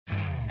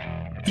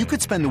You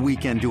could spend the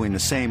weekend doing the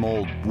same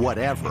old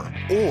whatever,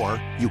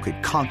 or you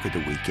could conquer the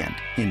weekend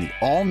in the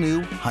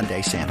all-new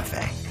Hyundai Santa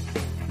Fe.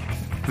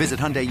 Visit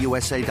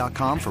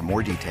HyundaiUSA.com for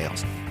more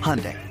details.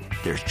 Hyundai,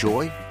 there's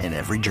joy in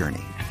every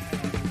journey.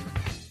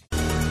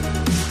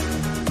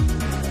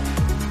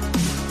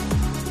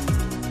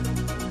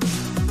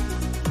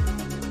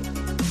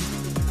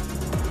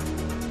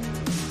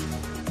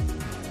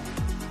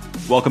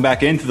 Welcome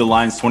back into the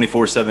Lions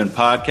 24/7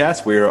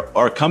 podcast. We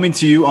are coming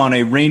to you on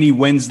a rainy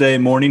Wednesday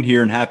morning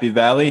here in Happy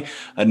Valley.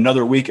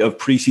 Another week of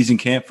preseason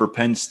camp for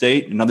Penn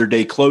State. Another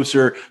day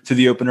closer to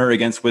the opener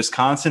against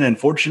Wisconsin. And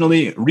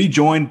fortunately,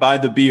 rejoined by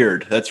the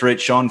beard. That's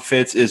right. Sean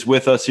Fitz is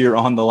with us here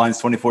on the Lions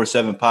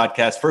 24/7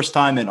 podcast. First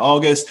time in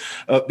August.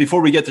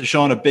 Before we get to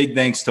Sean, a big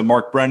thanks to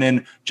Mark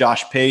Brennan,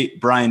 Josh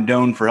Pate, Brian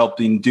Doan for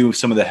helping do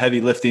some of the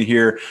heavy lifting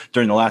here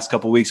during the last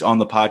couple of weeks on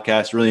the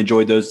podcast. Really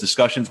enjoyed those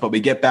discussions. But we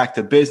get back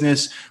to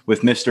business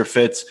with Mr.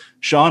 Fitz.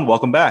 Sean,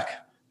 welcome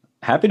back.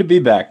 Happy to be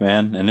back,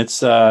 man. And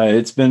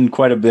it's been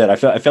quite a bit. I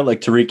felt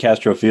like Tariq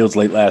Castro Fields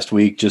late last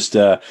week.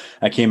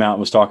 I came out and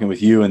was talking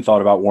with you and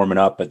thought about warming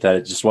up, but that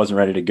it just wasn't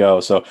ready to go.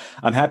 So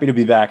I'm happy to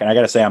be back. And I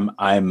got to say,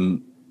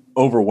 I'm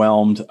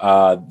overwhelmed.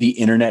 The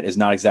internet is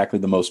not exactly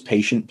the most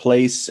patient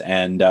place,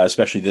 and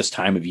especially this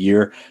time of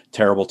year,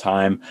 terrible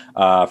time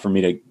for me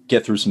to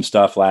get through some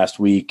stuff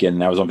last week,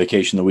 and I was on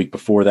vacation the week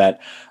before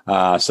that.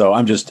 So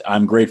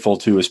I'm grateful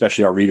to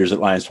especially our readers at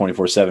Lions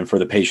 24/7 for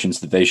the patience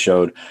that they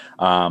showed,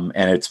 and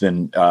it's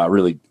been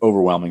really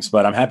overwhelming.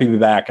 But I'm happy to be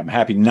back. I'm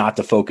happy not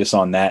to focus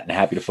on that, and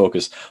happy to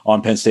focus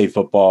on Penn State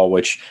football,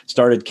 which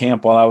started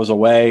camp while I was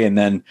away and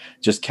then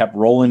just kept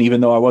rolling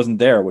even though I wasn't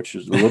there, which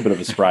was a little bit of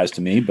a surprise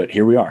to me, but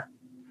here we are.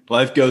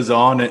 Life goes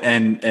on,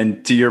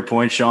 and to your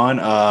point, Sean,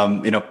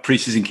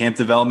 preseason camp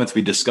developments,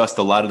 we discussed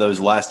a lot of those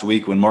last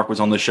week when Mark was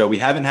on the show. We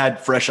haven't had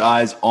fresh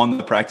eyes on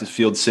the practice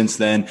field since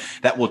then.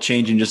 That will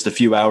change in just a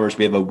few hours.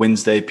 We have a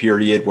Wednesday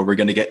period where we're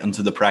going to get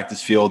into the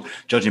practice field.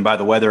 Judging by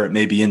the weather, it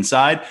may be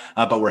inside,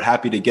 but we're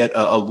happy to get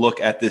a look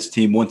at this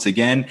team once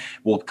again.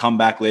 We'll come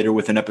back later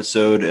with an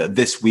episode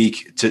this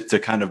week to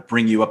kind of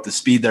bring you up to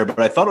speed there. But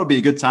I thought it would be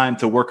a good time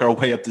to work our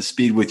way up to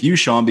speed with you,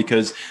 Sean,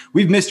 because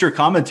we've missed your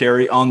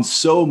commentary on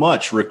so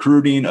much recruiting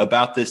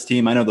about this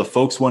team. I know the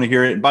folks want to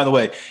hear it. And by the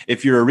way,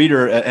 if you're a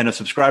reader and a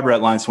subscriber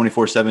at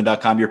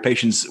Lions247.com, your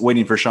patience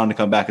waiting for Sean to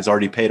come back has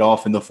already paid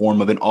off in the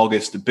form of an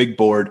August big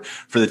board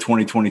for the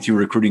 2022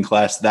 recruiting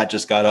class. That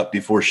just got up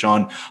before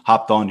Sean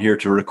hopped on here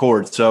to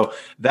record. So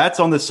that's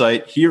on the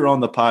site here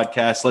on the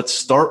podcast. Let's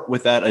start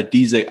with that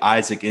Adisa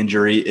Isaac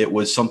injury. It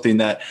was something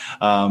that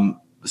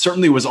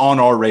certainly was on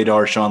our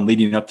radar, Sean,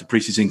 leading up to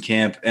preseason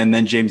camp, and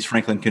then James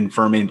Franklin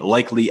confirming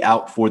likely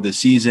out for the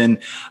season.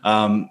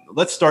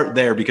 Let's start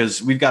there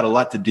because we've got a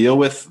lot to deal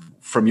with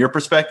from your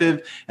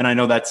perspective, and I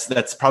know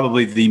that's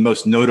probably the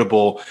most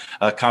notable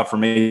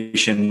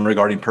confirmation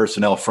regarding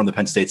personnel from the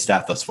Penn State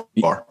staff thus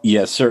far.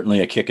 Yeah, certainly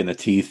a kick in the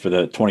teeth for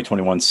the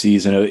 2021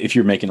 season. If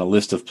you're making a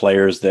list of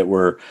players that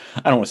were,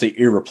 I don't want to say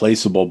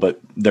irreplaceable,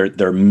 but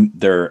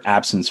their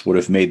absence would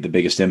have made the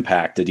biggest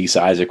impact.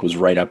 Adisa Isaac was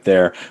right up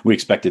there. We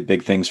expected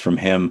big things from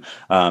him,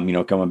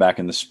 coming back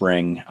in the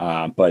spring.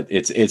 But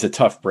it's a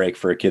tough break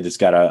for a kid that's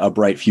got a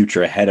bright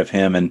future ahead of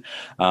him, and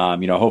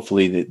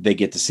hopefully they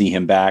get to see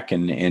him back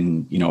and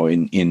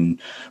in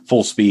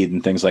full speed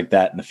and things like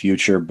that in the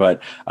future.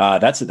 But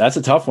that's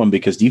a tough one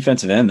because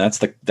defensive end, that's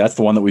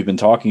the one that we've been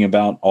talking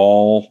about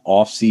all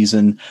off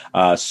season.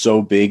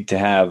 So big to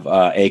have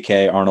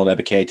AK Arnold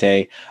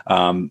Ebiketie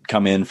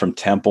come in from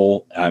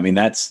Temple. I mean,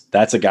 that's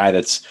a guy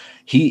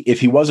if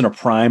he wasn't a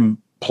prime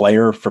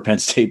player for Penn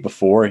State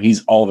before,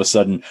 he's all of a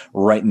sudden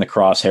right in the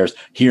crosshairs,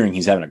 hearing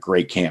he's having a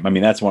great camp. I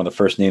mean, that's one of the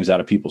first names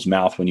out of people's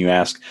mouth when you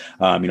ask,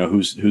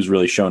 who's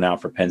really shown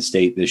out for Penn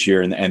State this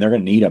year, and they're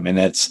going to need him. And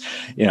that's,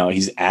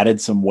 he's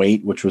added some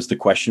weight, which was the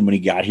question when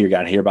he got here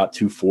about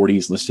 240.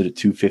 He's listed at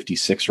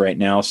 256 right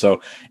now. So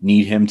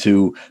need him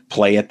to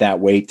play at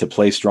that weight, to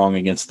play strong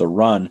against the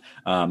run.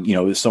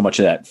 So much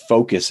of that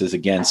focus is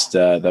against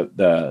as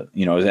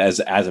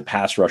a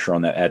pass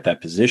rusher at that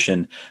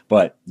position.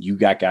 But you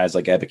got guys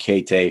like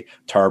Ebiketie,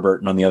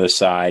 Tarburton on the other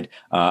side.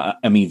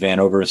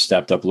 Vanover has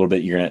stepped up a little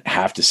bit. You're going to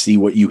have to see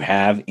what you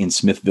have in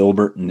Smith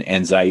Vilbert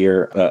and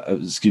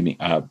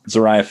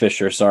Zariah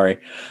Fisher. Sorry.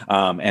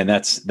 And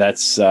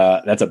that's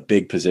a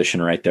big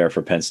position right there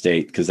for Penn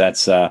State, because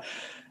that's I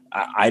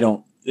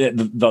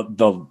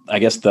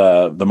guess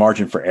the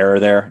margin for error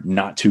there,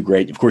 not too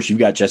great. Of course, you've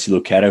got Jesse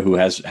Luketa, who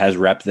has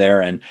rep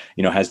there and,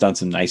 has done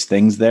some nice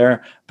things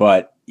there,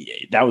 but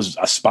that was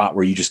a spot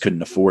where you just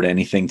couldn't afford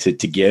anything to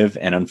give.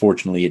 And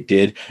unfortunately it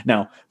did.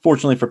 Now,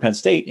 fortunately for Penn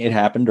State, it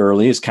happened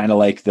early. It's kind of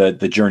like the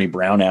Journey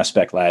Brown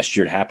aspect last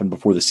year. It happened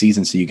before the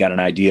season. So you got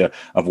an idea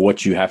of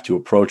what you have to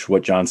approach,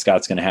 what John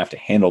Scott's going to have to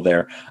handle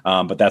there.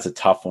 But that's a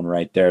tough one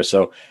right there.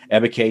 So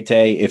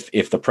Ebiketie,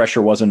 if the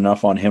pressure wasn't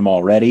enough on him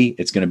already,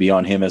 it's going to be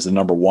on him as the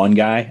number one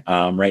guy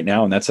right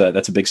now. And that's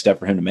a big step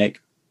for him to make.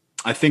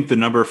 I think the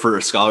number for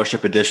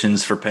scholarship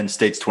additions for Penn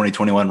State's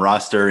 2021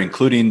 roster,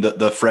 including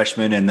the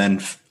freshmen and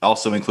then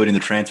also including the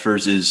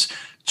transfers, is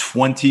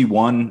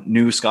 21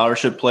 new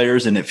scholarship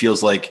players, and it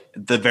feels like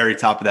the very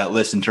top of that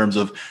list in terms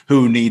of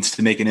who needs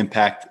to make an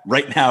impact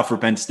right now for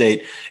Penn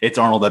State. It's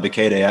Arnold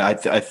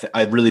Ebiketie.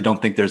 I really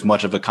don't think there's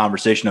much of a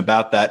conversation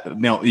about that.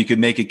 You could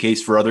make a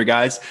case for other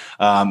guys,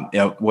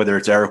 whether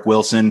it's Eric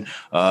Wilson,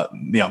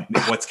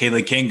 what's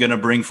Kalen King going to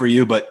bring for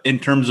you? But in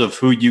terms of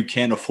who you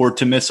can't afford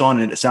to miss on,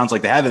 and it sounds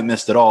like they haven't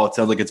missed at all. It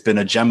sounds like it's been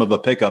a gem of a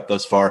pickup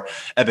thus far.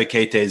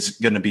 Ebiketie is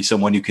going to be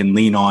someone you can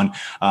lean on.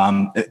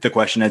 The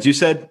question, as you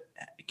said,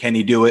 can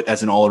he do it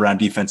as an all-around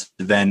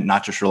defensive end,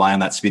 not just rely on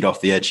that speed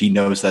off the edge? He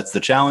knows that's the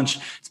challenge.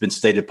 It's been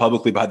stated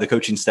publicly by the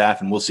coaching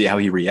staff, and we'll see how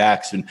he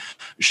reacts. And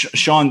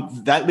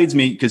Sean, that leads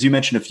me, because you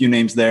mentioned a few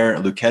names there.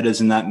 Luquetta's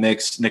in that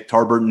mix. Nick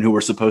Tarburton, who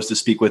we're supposed to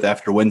speak with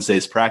after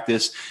Wednesday's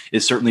practice,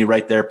 is certainly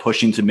right there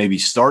pushing to maybe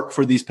start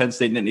for these Penn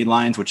State Nittany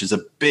Lions, which is a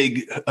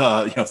big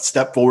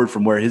step forward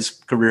from where his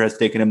career has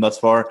taken him thus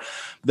far.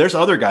 There's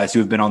other guys who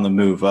have been on the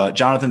move.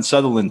 Jonathan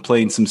Sutherland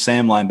playing some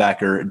Sam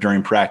linebacker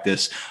during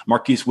practice.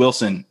 Marquise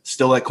Wilson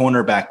still at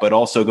cornerback, but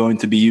also going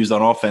to be used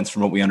on offense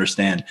from what we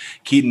understand.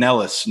 Keaton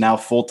Ellis now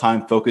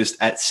full-time focused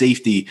at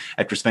safety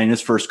after spending his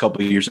first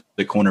couple of years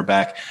at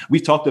cornerback. We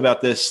talked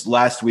about this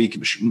last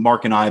week,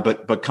 Mark and I,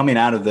 but coming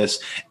out of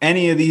this,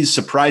 any of these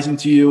surprising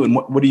to you? And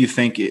what do you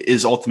think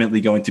is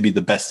ultimately going to be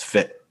the best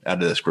fit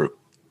out of this group?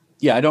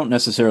 Yeah, I don't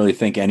necessarily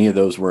think any of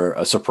those were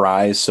a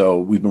surprise. So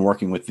we've been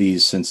working with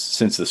these since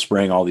the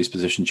spring, all these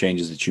position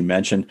changes that you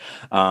mentioned.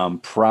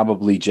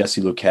 Probably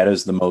Jesse Luketa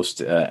is the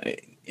most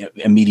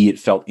immediate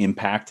felt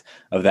impact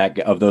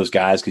of those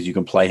guys, because you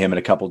can play him in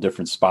a couple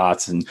different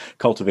spots and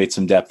cultivate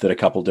some depth at a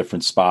couple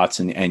different spots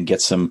and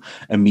get some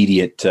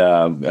immediate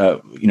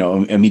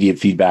immediate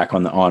feedback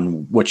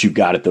on what you've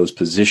got at those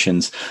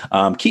positions.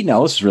 Keaton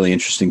Ellis is really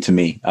interesting to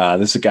me.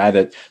 This is a guy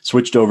that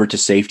switched over to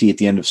safety at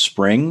the end of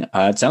spring.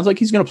 It sounds like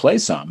he's going to play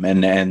some,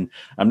 and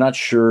I'm not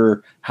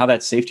sure how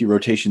that safety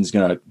rotation is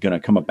going to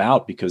come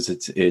about, because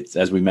it's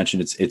as we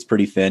mentioned, it's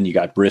pretty thin. You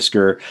got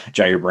Brisker,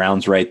 Jair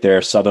Brown's right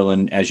there.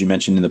 Sutherland, as you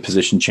mentioned in the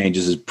position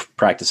changes, is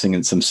practicing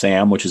in some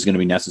Sam, which is going to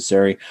be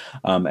necessary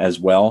as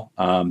well.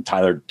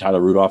 Tyler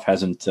Rudolph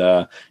hasn't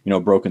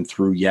broken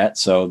through yet,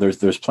 so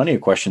there's plenty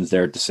of questions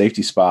there at the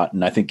safety spot.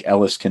 And I think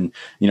Ellis can,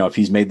 if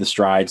he's made the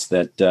strides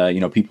that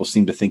people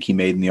seem to think he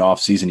made in the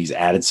offseason, he's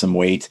added some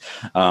weight.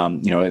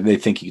 They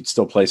think he could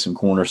still play some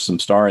corner, some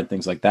star, and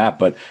things like that.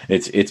 But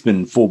it's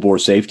been full bore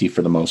safety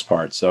for the most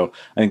part. So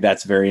I think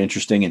that's very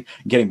interesting. And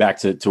getting back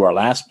to our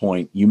last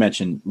point, you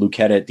mentioned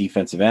Luketa at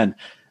defensive end.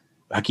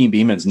 Hakeem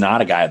Beamon's not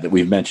a guy that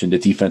we've mentioned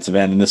at defensive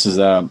end, and this is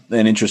an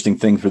interesting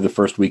thing for the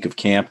first week of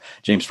camp.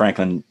 James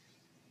Franklin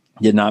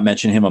did not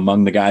mention him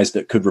among the guys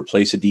that could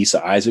replace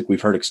Adisa Isaac.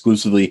 We've heard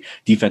exclusively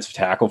defensive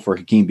tackle for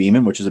Hakeem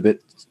Beamon, which is a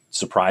bit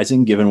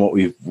surprising given what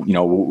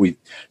we've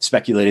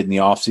speculated in the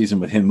offseason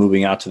with him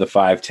moving out to the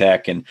 5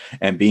 tech and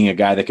being a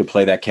guy that could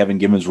play that Kevin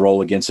Gibbons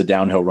role against a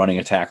downhill running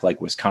attack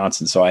like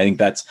Wisconsin. So I think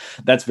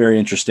that's very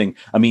interesting.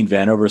 Amin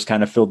Vanover's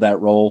kind of filled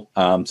that role.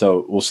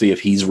 So we'll see if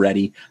he's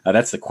ready.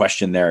 That's the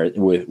question there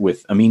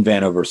with Amin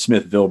Vanover,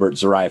 Smith, Vilbert,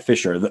 Zariah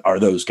Fisher. Are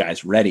those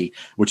guys ready?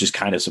 Which is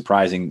kind of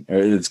surprising.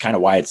 It's kind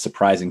of why it's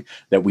surprising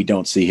that we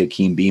don't see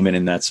Hakeem Beamon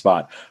in that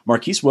spot.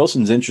 Marquise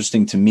Wilson's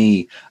interesting to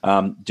me.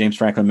 James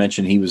Franklin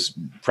mentioned he was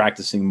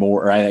practicing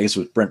more, or I guess it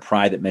was Brent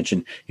Pry that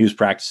mentioned he was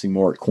practicing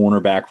more at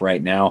cornerback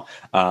right now.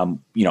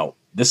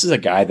 This is a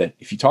guy that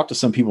if you talk to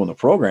some people in the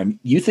program,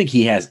 you think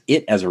he has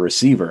it as a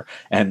receiver,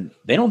 and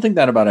they don't think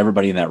that about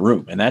everybody in that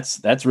room. And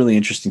that's really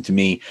interesting to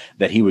me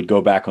that he would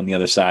go back on the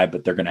other side,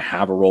 but they're going to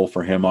have a role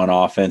for him on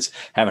offense.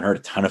 Haven't heard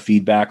a ton of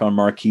feedback on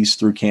Marquise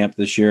through camp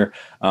this year,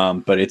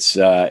 but it's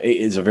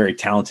a very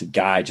talented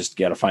guy. Just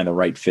got to find the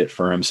right fit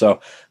for him.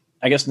 So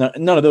I guess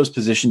none of those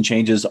position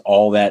changes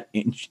all that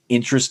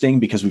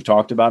interesting because we've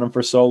talked about them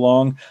for so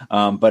long.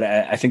 But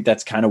I think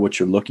that's kind of what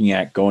you're looking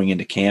at going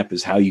into camp,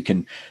 is how you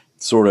can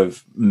sort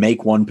of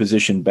make one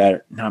position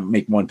better, not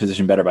make one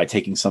position better by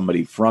taking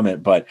somebody from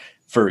it. But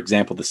for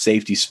example, the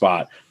safety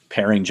spot,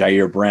 pairing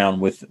Jair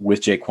Brown with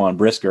Jaquan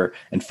Brisker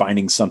and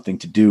finding something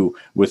to do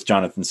with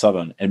Jonathan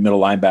Sutherland. And middle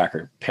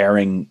linebacker,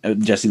 pairing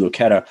Jesse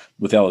Luketa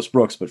with Ellis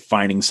Brooks, but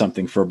finding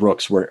something for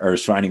Brooks or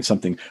finding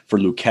something for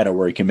Luketa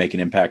where he can make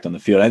an impact on the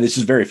field. And this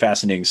is very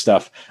fascinating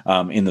stuff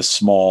in the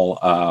small,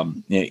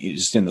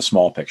 just in the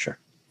small picture.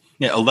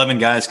 Yeah, 11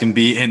 guys can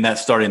be in that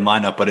starting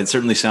lineup, but it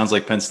certainly sounds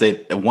like Penn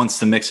State wants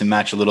to mix and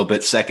match a little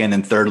bit, second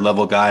and third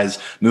level guys,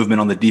 movement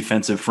on the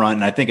defensive front.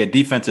 And I think at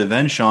defensive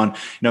end, Sean,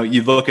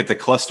 you look at the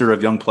cluster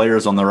of young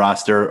players on the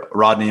roster,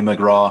 Rodney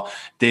McGraw,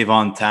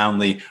 Davon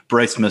Townley,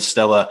 Bryce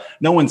Mostella.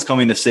 No one's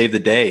coming to save the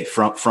day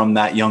from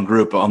that young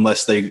group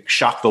unless they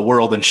shock the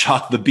world and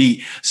shock the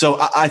beat. So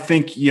I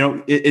think,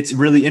 it's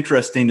really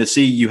interesting to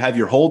see you have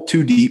your whole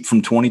two deep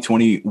from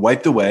 2020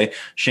 wiped away.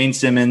 Shane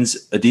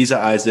Simmons, Adisa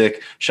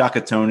Isaac,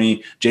 Shaka Toney,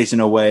 Jason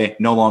Oweh,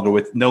 no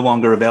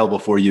longer available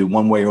for you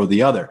one way or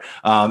the other.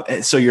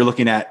 So you're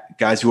looking at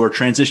guys who are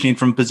transitioning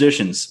from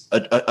positions,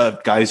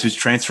 guys who's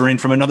transferring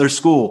from another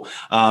school.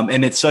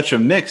 And it's such a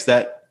mix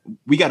that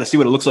we got to see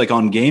what it looks like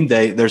on game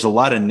day. There's a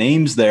lot of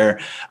names there.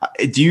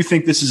 Do you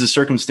think this is a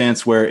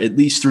circumstance where at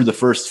least through the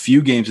first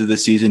few games of the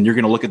season, you're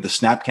going to look at the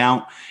snap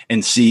count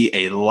and see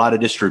a lot of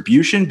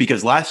distribution?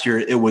 Because last year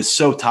it was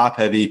so top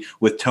heavy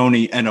with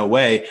Toney and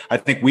Oweh. I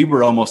think we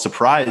were almost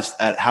surprised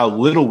at how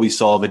little we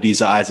saw of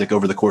Adisa Isaac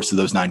over the course of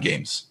those 9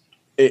 games.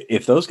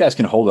 If those guys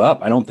can hold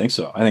up, I don't think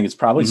so. I think it's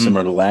probably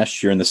similar to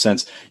last year in the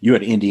sense you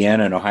had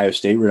Indiana and Ohio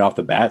State right off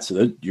the bat.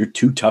 So your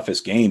 2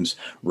 toughest games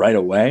right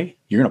away,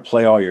 you're going to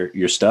play all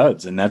your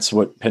studs. And that's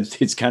what Penn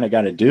State's kind of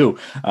got to do.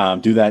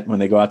 Do that when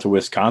they go out to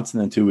Wisconsin.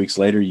 Then 2 weeks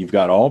later, you've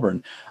got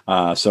Auburn.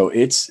 So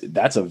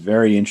that's a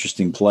very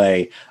interesting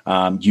play.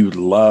 You'd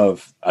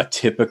love a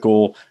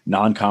typical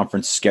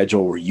non-conference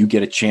schedule where you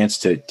get a chance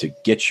to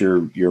get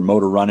your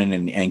motor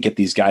running and get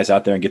these guys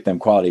out there and get them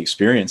quality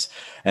experience.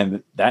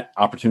 And that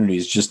opportunity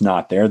is just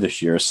not there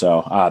this year.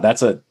 So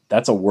that's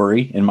a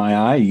worry in my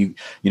eye.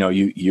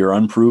 You're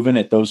unproven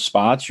at those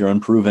spots. You're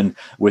unproven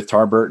with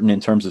Tarburton in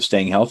terms of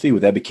staying healthy,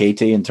 with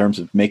Ebiketie in terms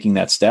of making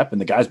that step,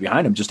 and the guys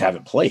behind him just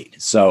haven't played.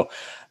 So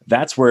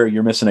that's where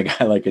you're missing a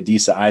guy like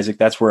Adisa Isaac.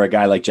 That's where a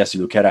guy like Jesse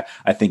Luketa,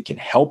 I think, can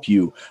help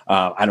you.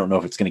 I don't know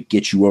if it's going to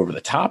get you over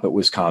the top at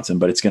Wisconsin,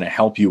 but it's going to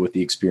help you with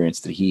the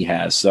experience that he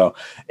has. So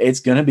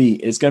it's going to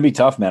be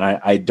tough, man.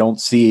 I don't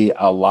see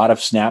a lot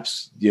of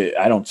snaps.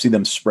 I don't see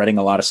them spreading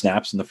a lot of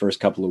snaps in the first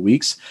couple of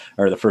weeks,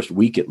 or the first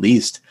week at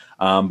least.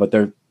 But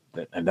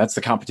that's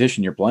the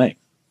competition you're playing.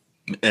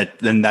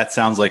 Then that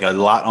sounds like a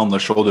lot on the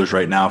shoulders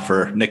right now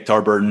for Nick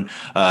Tarburton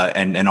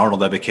and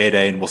Arnold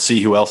Ebiketie, and we'll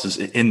see who else is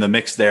in the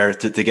mix there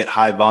to get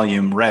high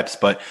volume reps.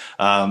 But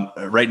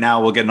right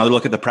now we'll get another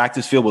look at the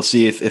practice field. We'll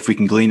see if we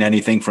can glean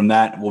anything from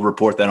that. We'll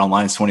report that on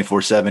Lions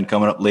 24/7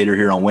 coming up later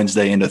here on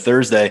Wednesday into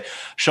Thursday.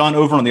 Sean,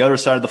 over on the other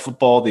side of the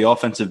football, the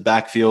offensive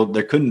backfield,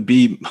 there couldn't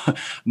be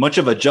much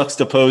of a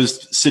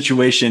juxtaposed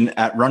situation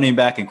at running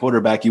back and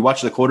quarterback. You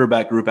watch the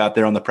quarterback group out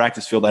there on the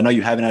practice field. I know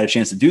you haven't had a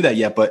chance to do that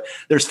yet, but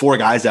there's 4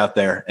 guys out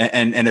there.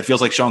 And it feels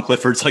like Sean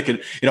Clifford's like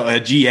a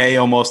GA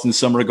almost in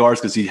some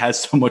regards, because he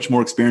has so much more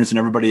experience than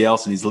everybody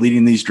else and he's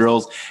leading these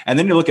drills. And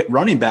then you look at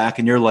running back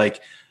and you're like,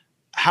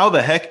 how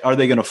the heck are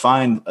they going to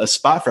find a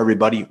spot for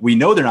everybody? We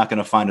know they're not going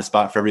to find a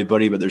spot for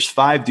everybody, but there's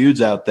 5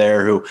 dudes out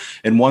there who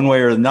in one way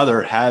or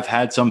another have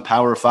had some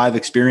Power 5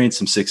 experience,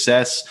 some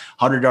success,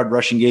 100-yard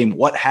rushing game,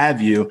 what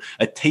have you,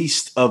 a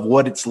taste of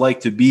what it's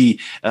like to be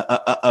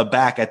a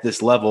back at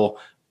this level.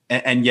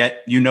 And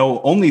yet,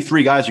 only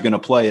 3 guys are going to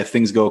play if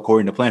things go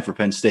according to plan for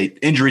Penn State.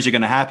 Injuries are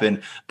going to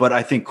happen, but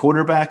I think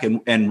quarterback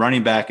and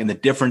running back and the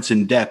difference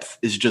in depth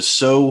is just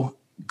so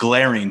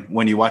glaring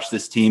when you watch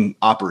this team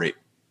operate.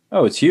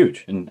 Oh, it's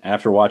huge. And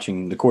after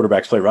watching the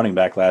quarterbacks play running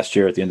back last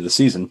year at the end of the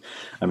season,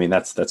 I mean,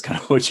 that's kind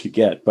of what you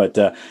get. But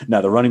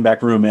now the running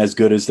back room, as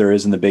good as there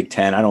is in the Big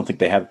Ten, I don't think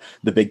they have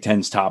the Big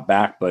Ten's top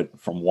back, but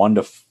from 1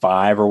 to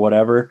 5 or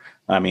whatever,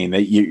 I mean,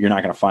 you're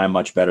not going to find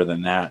much better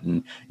than that.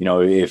 And,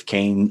 if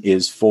Kane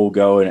is full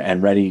go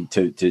and ready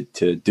to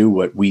do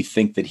what we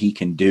think that he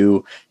can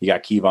do, you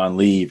got Kevon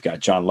Lee, you've got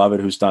John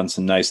Lovett, who's done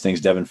some nice things,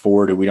 Devin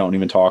Ford, who we don't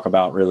even talk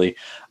about really.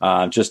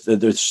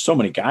 There's so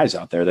many guys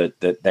out there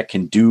that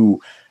can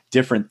do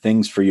different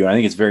things for you. And I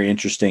think it's very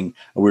interesting.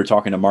 We were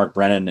talking to Mark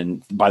Brennan,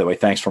 and by the way,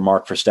 thanks for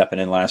Mark for stepping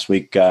in last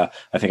week. I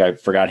think I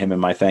forgot him in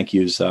my thank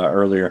yous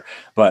earlier,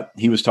 but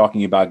he was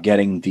talking about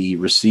getting the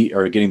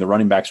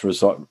running backs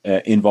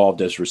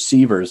involved as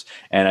receivers.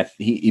 And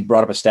he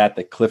brought up a stat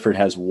that Clifford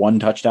has 1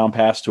 touchdown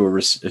pass to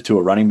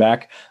a running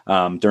back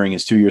during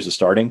his 2 years of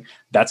starting.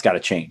 That's got to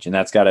change. And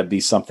that's got to be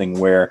something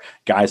where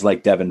guys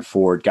like Devin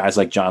Ford, guys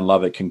like John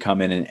Lovett can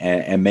come in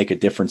and make a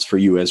difference for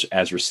you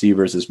as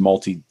receivers, as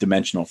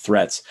multi-dimensional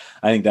threats.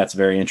 I think that's a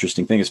very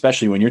interesting thing,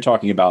 especially when you're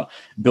talking about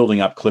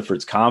building up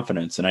Clifford's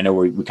confidence. And I know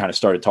we kind of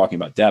started talking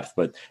about depth,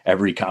 but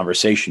every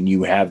conversation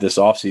you have this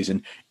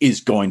offseason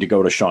is going to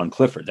go to Sean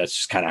Clifford. That's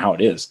just kind of how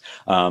it is.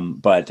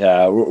 But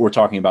we're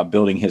talking about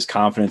building his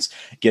confidence,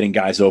 getting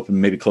guys open,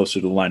 maybe closer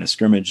to the line of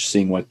scrimmage,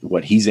 seeing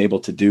what he's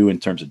able to do in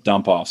terms of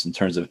dump offs, in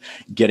terms of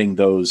getting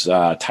those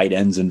tight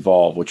ends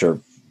involved, which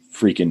are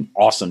freaking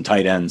awesome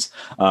tight ends.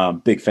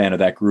 Big fan of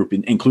that group,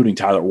 including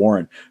Tyler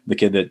Warren, the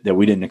kid that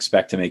we didn't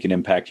expect to make an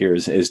impact here,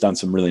 has done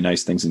some really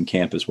nice things in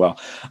camp as well.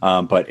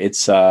 But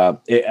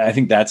I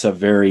think that's a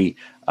very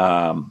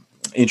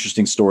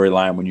interesting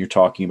storyline when you're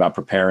talking about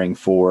preparing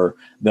for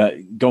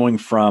going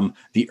from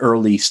the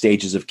early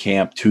stages of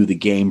camp to the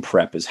game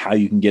prep, is how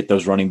you can get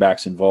those running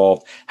backs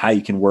involved, how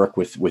you can work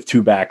with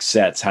 2 back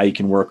sets, how you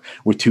can work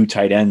with 2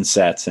 tight end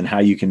sets, and how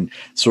you can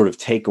sort of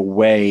take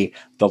away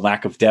the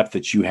lack of depth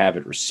that you have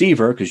at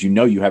receiver, because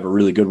you have a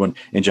really good one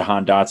in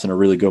Jahan Dotson, a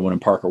really good one in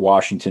Parker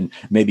Washington.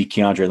 Maybe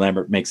Keandre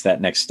Lambert makes that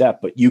next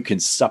step, but you can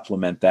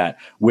supplement that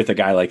with a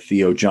guy like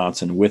Theo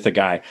Johnson, with a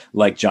guy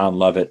like John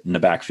Lovett in the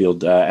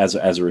backfield as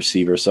a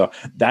receiver. So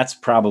that's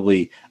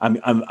probably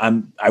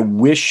I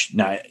wish.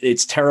 Now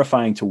it's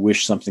terrifying to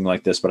wish something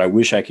like this, but I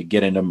wish I could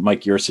get into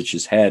Mike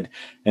Yursic's head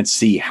and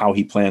see how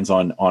he plans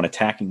on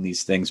attacking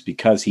these things,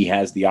 because he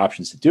has the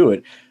options to do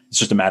it. It's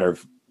just a matter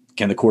of,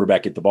 can the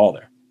quarterback get the ball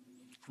there?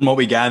 From what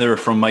we gather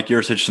from Mike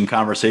Yurcich, some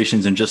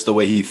conversations and just the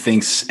way he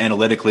thinks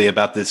analytically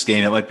about this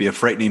game, it might be a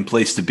frightening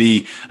place to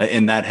be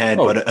in that head.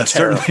 But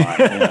certainly,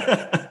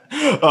 yeah.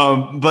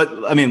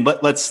 But I mean,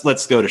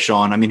 let's go to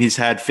Sean. I mean, he's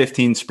had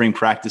 15 spring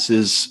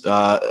practices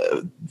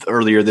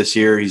earlier this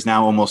year. He's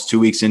now almost 2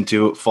 weeks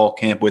into fall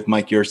camp with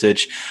Mike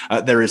Yurcich.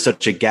 There is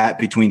such a gap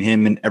between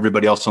him and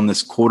everybody else on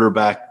this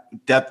quarterback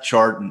depth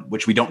chart,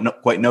 which we don't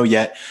quite know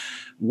yet.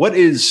 What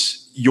is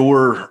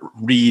your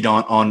read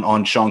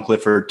on Sean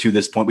Clifford to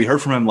this point? We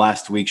heard from him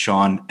last week,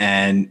 Sean,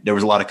 and there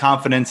was a lot of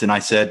confidence. And I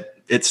said,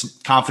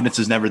 confidence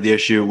is never the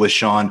issue with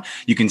Sean.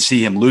 You can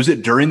see him lose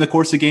it during the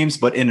course of games,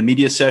 but in the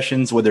media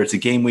sessions, whether it's a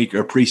game week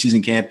or a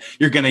preseason camp,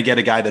 you're going to get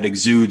a guy that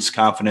exudes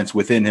confidence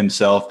within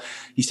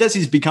himself. He says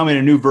he's becoming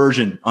a new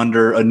version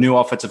under a new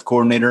offensive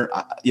coordinator.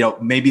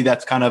 Maybe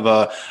that's kind of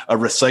a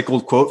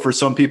recycled quote for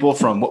some people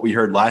from what we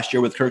heard last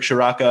year with Kirk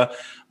Ciarrocca.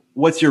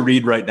 What's your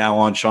read right now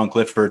on Sean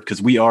Clifford?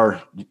 Because we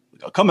are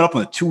coming up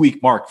on the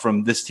 2-week mark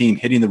from this team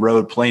hitting the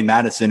road, playing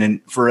Madison. And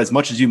for as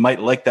much as you might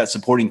like that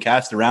supporting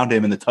cast around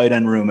him in the tight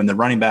end room and the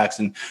running backs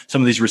and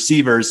some of these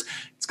receivers,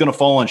 it's going to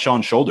fall on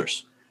Sean's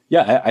shoulders.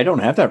 Yeah, I don't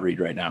have that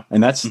read right now.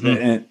 And that's,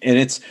 and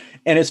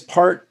it's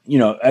part,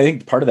 I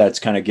think part of that's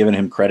kind of giving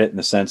him credit in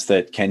the sense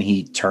that, can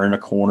he turn a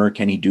corner?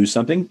 Can he do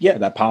something? Yeah,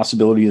 that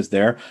possibility is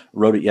there. I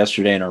wrote it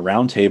yesterday in our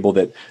roundtable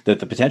that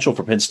the potential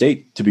for Penn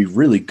State to be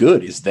really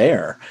good is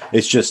there.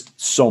 It's just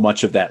so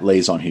much of that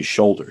lays on his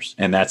shoulders.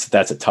 And that's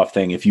a tough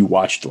thing. If you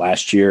watched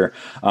last year,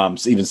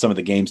 even some of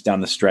the games down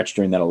the stretch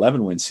during that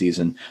 11-win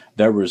season,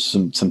 there was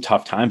some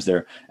tough times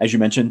there. As you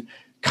mentioned,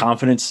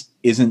 confidence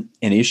isn't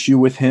an issue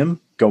with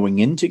him going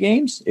into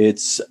games.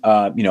 It's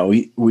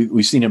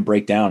we've seen him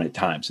break down at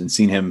times and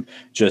seen him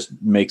just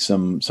make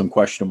some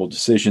questionable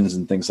decisions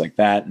and things like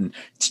that, and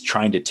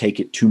trying to take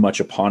it too much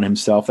upon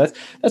himself.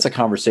 That's a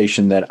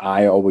conversation that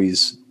I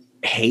always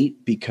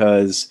hate,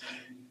 because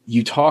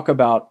you talk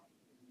about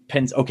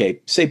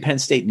say Penn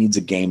State needs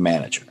a game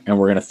manager, and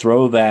we're going to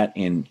throw that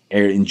in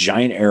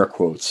giant air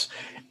quotes.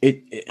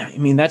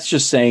 That's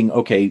just saying,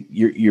 okay,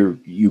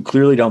 you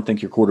clearly don't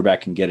think your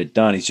quarterback can get it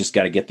done. He's just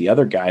got to get the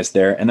other guys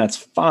there, and that's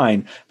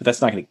fine, but that's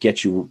not going to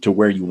get you to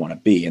where you want to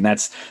be. And I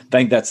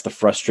think that's the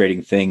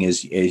frustrating thing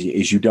is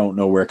you don't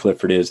know where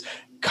Clifford is.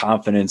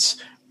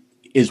 Confidence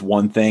is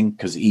one thing,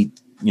 because he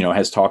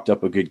has talked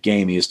up a good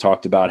game. He has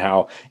talked about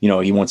how,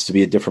 he wants to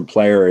be a different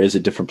player, or is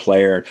a different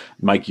player.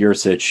 Mike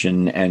Yurcich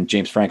and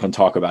James Franklin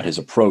talk about his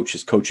approach,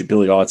 his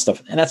coachability, all that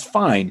stuff. And that's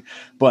fine.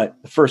 But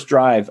the first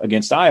drive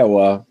against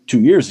Iowa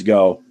 2 years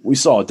ago, we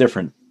saw a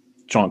different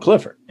Sean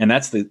Clifford. And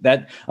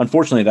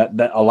unfortunately,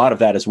 that a lot of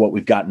that is what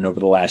we've gotten over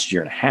the last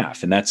year and a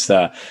half. And that's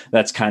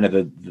kind of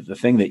the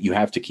thing that you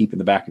have to keep in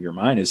the back of your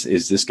mind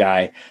is this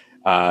guy,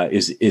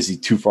 is he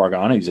too far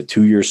gone? He's a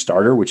 2-year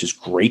starter, which is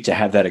great to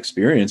have that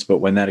experience. But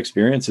when that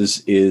experience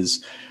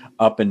is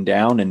up and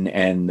down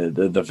and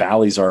the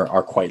valleys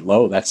are quite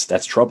low,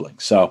 that's troubling.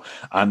 So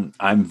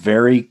I'm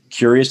very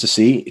curious to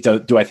see,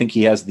 do I think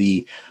he has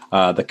the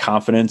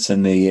confidence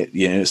and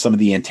some of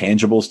the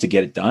intangibles to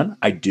get it done?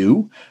 I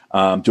do.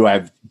 Do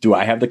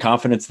I have the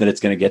confidence that it's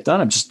going to get done?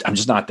 I'm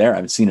just not there. I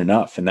haven't seen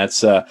enough. And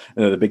that's the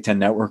Big Ten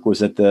Network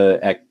was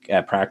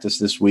at practice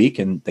this week,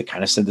 and they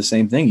kind of said the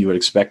same thing. You would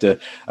expect a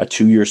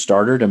 2-year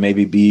starter to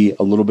maybe be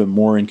a little bit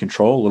more in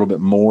control, a little bit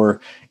more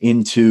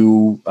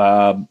into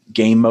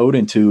game mode,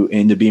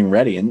 into being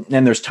ready. And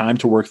there's time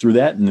to work through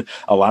that. And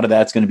a lot of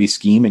that's going to be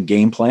scheme and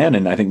game plan.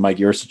 And I think Mike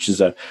Yurcich is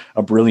a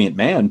brilliant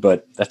man,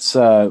 but that's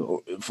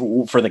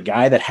for the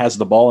guy that has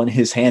the ball in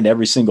his hand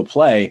every single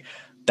play,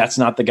 that's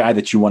not the guy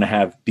that you want to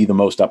have be the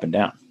most up and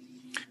down.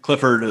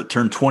 Clifford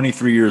turned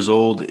 23 years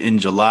old in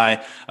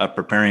July,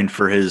 preparing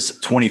for his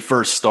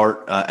 21st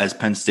start as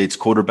Penn State's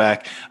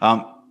quarterback.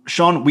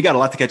 Sean, we got a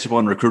lot to catch up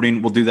on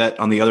recruiting. We'll do that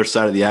on the other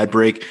side of the ad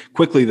break.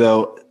 Quickly,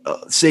 though,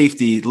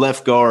 safety,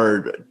 left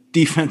guard,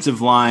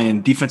 defensive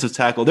line, defensive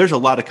tackle. There's a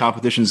lot of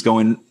competitions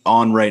going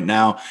on right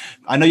now.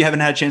 I know you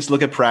haven't had a chance to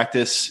look at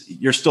practice.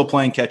 You're still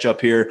playing catch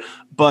up here,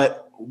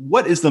 but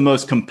what is the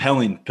most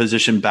compelling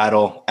position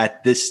battle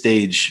at this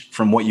stage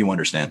from what you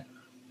understand?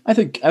 I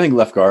think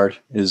left guard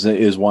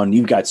is one.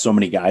 You've got so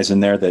many guys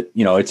in there that,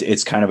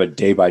 it's kind of a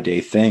day by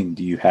day thing.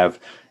 Do you have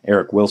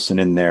Eric Wilson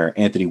in there?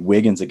 Anthony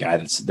Wiggins, a guy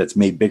that's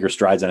made bigger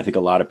strides than I think a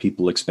lot of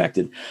people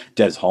expected.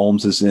 Des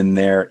Holmes is in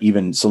there.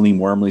 Even Salim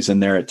Wormley's in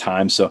there at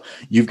times. So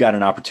you've got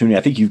an opportunity.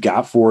 I think you've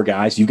got 4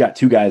 guys. You've got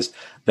 2 guys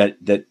that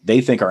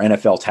they think are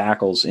NFL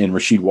tackles in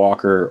Rasheed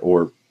Walker,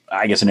 or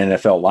I guess an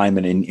NFL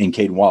lineman in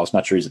Caden Wallace.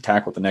 Not sure he's a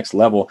tackle at the next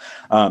level.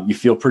 You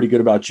feel pretty good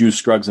about Juice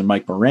Scruggs and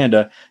Mike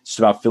Miranda, just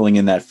about filling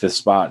in that 5th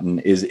spot. And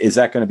is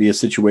that going to be a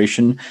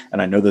situation?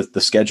 And I know that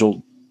the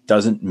schedule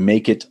doesn't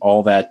make it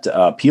all that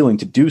appealing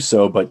to do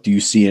so, but do you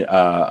see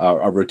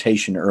a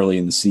rotation early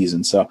in the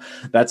season? So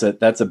that's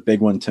a big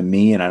one to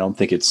me, and I don't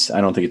think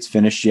it's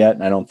finished yet,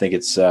 and I don't think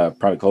it's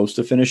probably close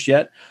to finished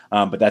yet.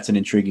 But that's an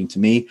intriguing to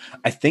me.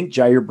 I think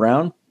Jair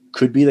Brown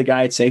could be the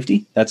guy at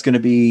safety. That's going to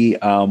be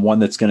one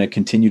that's going to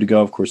continue to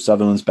go. Of course,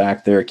 Sutherland's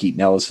back there.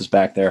 Keaton Ellis is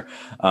back there.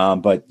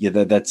 But yeah,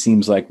 that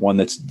seems like one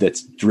that's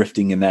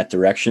drifting in that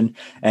direction.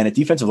 And at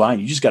defensive line,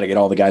 you just got to get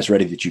all the guys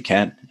ready that you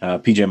can.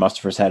 PJ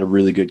Mustafa's had a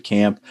really good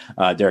camp.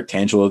 Derek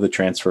Tangelo, the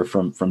transfer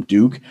from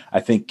Duke, I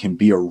think can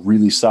be a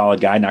really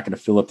solid guy. Not going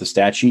to fill up the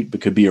stat sheet,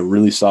 but could be a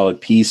really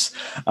solid piece.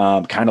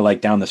 Kind of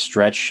like down the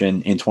stretch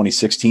in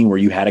 2016 where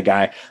you had a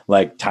guy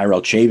like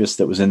Tyrell Chavis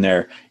that was in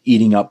there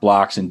eating up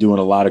blocks and doing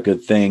a lot of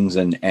good things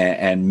and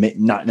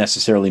not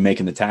necessarily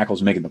making the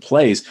tackles, making the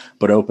plays,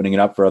 but opening it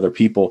up for other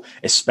people,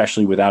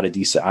 especially without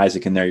Adisa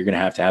Isaac in there. You're going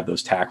to have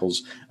those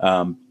tackles,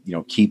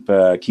 keep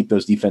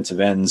those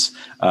defensive ends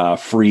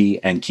free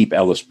and keep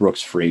Ellis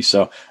Brooks free.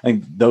 So I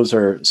think those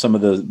are some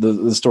of the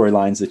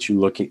storylines that you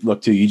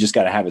look to. You just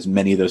got to have as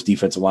many of those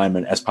defensive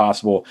linemen as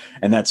possible.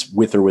 And that's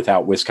with or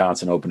without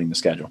Wisconsin opening the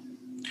schedule.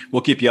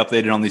 We'll keep you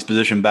updated on these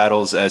position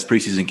battles as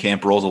preseason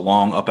camp rolls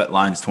along up at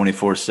Lions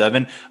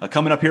 24/7.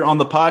 Coming up here on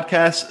the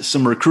podcast,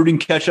 some recruiting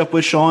catch up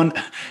with Sean.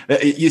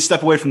 You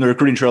step away from the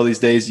recruiting trail these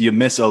days, you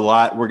miss a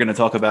lot. We're going to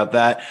talk about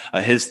that,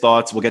 his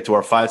thoughts. We'll get to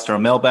our 5-star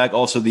mailbag.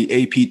 Also,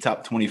 the AP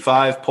Top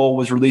 25 poll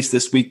was released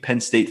this week. Penn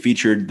State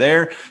featured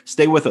there.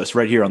 Stay with us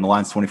right here on the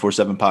Lions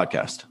 24/7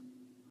 podcast.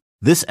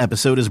 This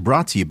episode is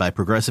brought to you by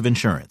Progressive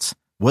Insurance.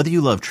 Whether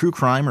you love true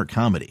crime or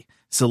comedy,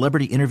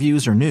 celebrity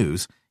interviews or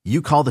news, you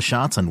call the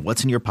shots on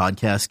what's in your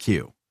podcast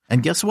queue.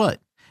 And guess what?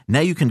 Now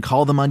you can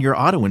call them on your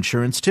auto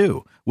insurance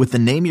too with the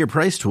Name Your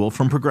Price tool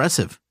from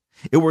Progressive.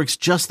 It works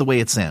just the way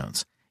it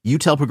sounds. You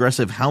tell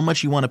Progressive how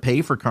much you want to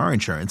pay for car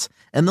insurance,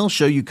 and they'll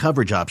show you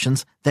coverage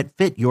options that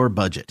fit your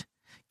budget.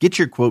 Get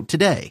your quote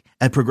today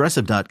at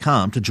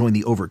Progressive.com to join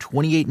the over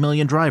 28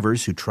 million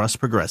drivers who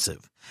trust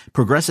Progressive.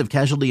 Progressive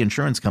Casualty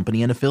Insurance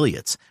Company and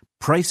Affiliates.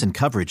 Price and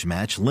coverage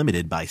match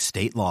limited by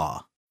state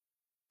law.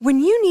 When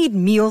you need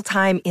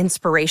mealtime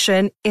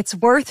inspiration, it's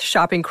worth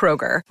shopping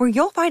Kroger, where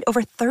you'll find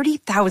over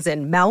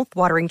 30,000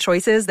 mouth-watering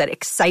choices that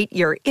excite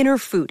your inner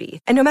foodie.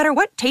 And no matter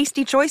what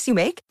tasty choice you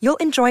make, you'll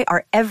enjoy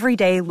our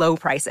everyday low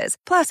prices,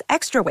 plus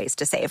extra ways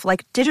to save,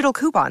 like digital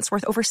coupons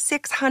worth over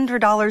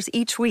 $600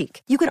 each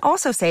week. You can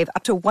also save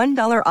up to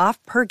 $1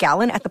 off per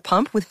gallon at the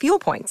pump with fuel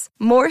points.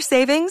 More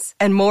savings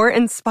and more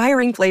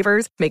inspiring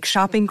flavors make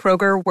shopping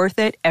Kroger worth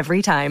it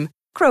every time.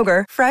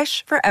 Kroger,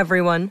 fresh for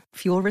everyone.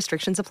 Fuel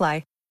restrictions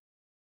apply.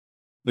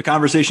 The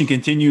conversation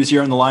continues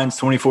here on the Lions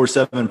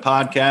 24/7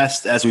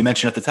 podcast. As we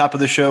mentioned at the top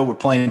of the show, we're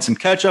playing some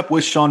catch up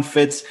with Sean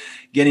Fitz,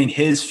 getting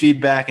his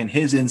feedback and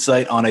his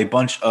insight on a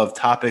bunch of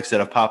topics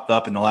that have popped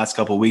up in the last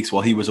couple of weeks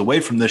while he was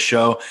away from this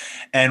show.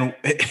 And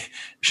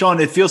Sean,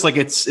 it feels like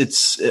it's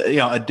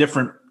a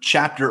different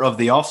chapter of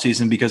the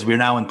offseason because we're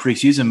now in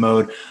preseason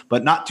mode.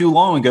 But not too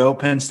long ago,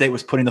 Penn State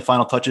was putting the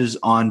final touches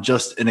on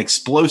just an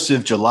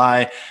explosive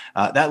July.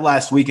 That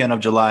last weekend of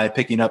July,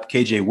 picking up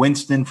KJ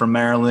Winston from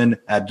Maryland,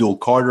 Abdul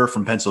Carter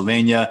from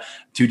Pennsylvania,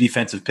 2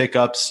 defensive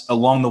pickups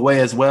along the way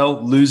as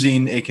well,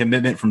 losing a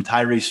commitment from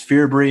Tyrese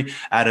Fearbury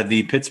out of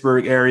the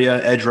Pittsburgh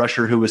area, edge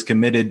rusher who was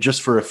committed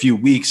just for a few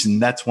weeks.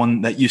 And that's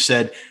one that you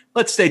said,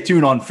 let's stay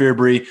tuned on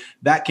Fearbury.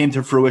 That came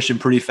to fruition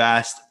pretty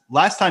fast.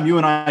 Last time you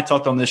and I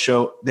talked on this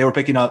show, they were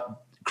picking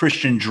up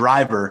Christian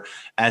Driver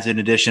as an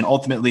addition.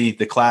 Ultimately,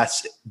 the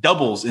class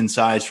doubles in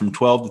size from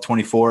 12 to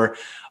 24.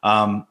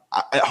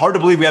 Hard to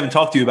believe we haven't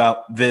talked to you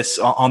about this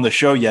on the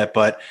show yet,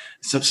 but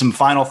some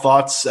final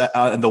thoughts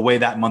on the way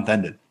that month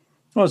ended.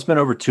 Well, it's been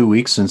over 2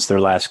 weeks since their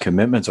last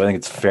commitment, so I think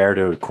it's fair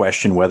to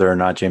question whether or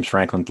not James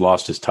Franklin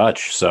lost his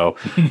touch. So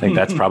I think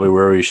that's probably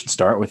where we should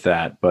start with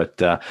that. But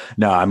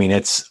no, I mean,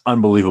 it's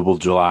unbelievable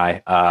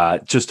July.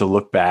 Just to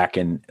look back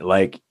and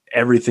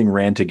everything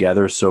ran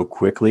together so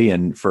quickly,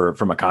 and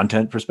from a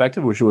content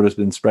perspective, wish it would have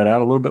been spread out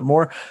a little bit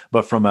more.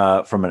 But from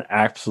an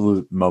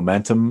absolute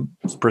momentum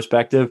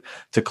perspective,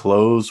 to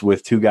close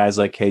with 2 guys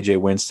like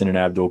KJ Winston and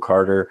Abdul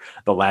Carter,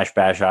 the Lash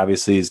Bash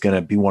obviously is going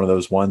to be one of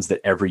those ones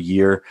that every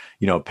year,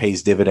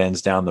 pays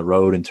dividends down the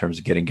road in terms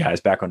of getting guys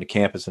back onto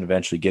campus and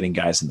eventually getting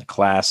guys in the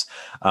class.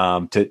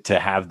 To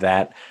have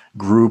that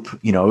group,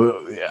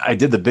 I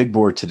did the big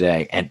board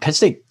today, and Penn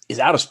State is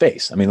out of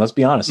space. I mean, let's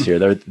be honest here.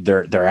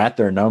 They're at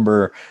their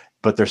number,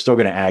 but they're still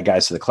going to add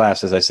guys to the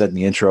class. As I said in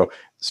the intro,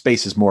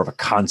 space is more of a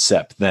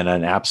concept than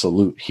an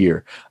absolute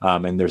here.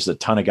 And there's a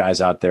ton of guys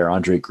out there.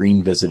 Andre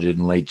Green visited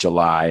in late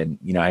July, and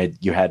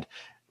you had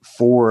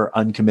 4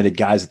 uncommitted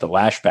guys at the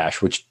Lash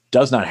Bash, which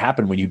does not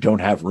happen when you don't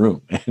have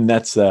room. And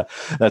that's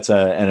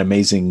an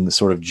amazing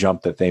sort of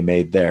jump that they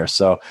made there.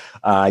 So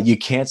you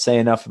can't say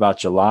enough about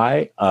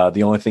July.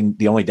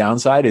 The only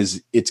downside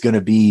is it's going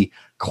to be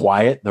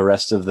quiet the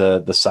rest of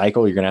the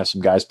cycle. You're going to have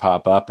some guys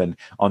pop up, and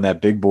on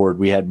that big board,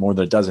 we had more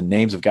than a dozen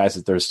names of guys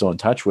that they're still in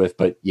touch with,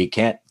 but you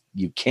can't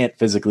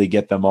physically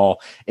get them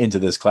all into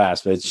this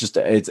class. But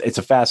it's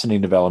a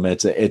fascinating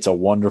development. It's a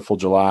wonderful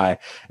July.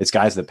 It's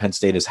guys that Penn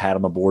State has had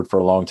on the board for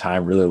a long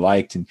time, really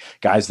liked, and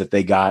guys that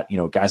they got,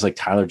 guys like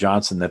Tyler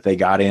Johnson that they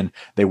got in,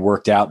 they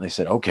worked out and they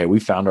said, okay, we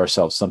found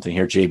ourselves something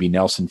here. JB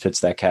Nelson fits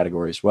that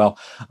category as well.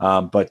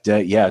 But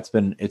it's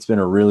been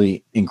a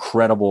really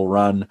incredible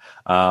run.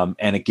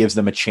 And it gives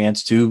them a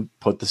chance to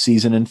put the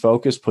season in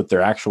focus, put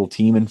their actual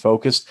team in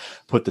focus,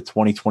 put the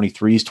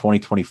 2023s,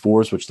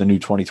 2024s, which the new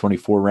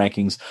 2024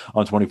 rankings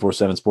on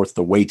 24/7 Sports,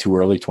 the way too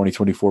early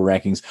 2024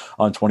 rankings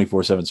on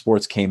 24/7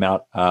 Sports came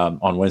out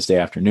on Wednesday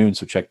afternoon.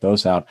 So check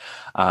those out.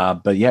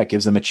 But yeah, it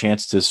gives them a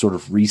chance to sort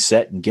of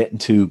reset and get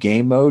into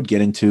game mode,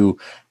 get into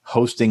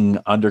hosting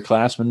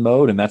underclassmen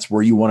mode. And that's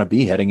where you want to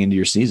be heading into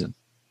your season.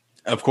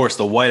 Of course,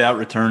 the whiteout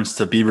returns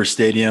to Beaver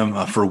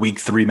Stadium for Week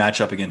 3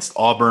 matchup against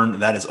Auburn.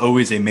 That is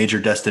always a major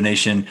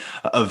destination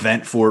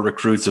event for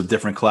recruits of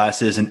different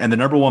classes. And the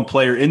number one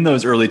player in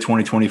those early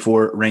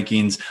 2024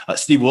 rankings,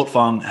 Steve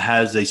Wiltfong,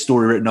 has a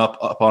story written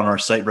up on our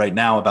site right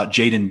now about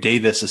Jaden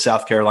Davis, a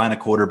South Carolina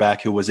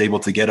quarterback who was able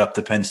to get up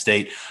to Penn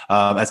State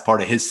as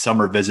part of his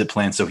summer visit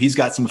plan. So he's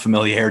got some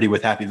familiarity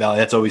with Happy Valley.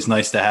 That's always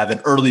nice to have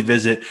an early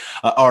visit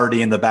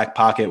already in the back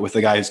pocket with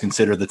the guy who's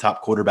considered the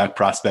top quarterback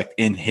prospect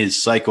in his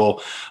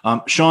cycle.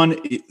 Sean,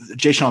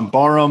 Jayshon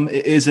Barham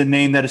is a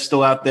name that is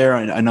still out there.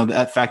 I know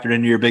that factored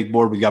into your big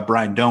board. We got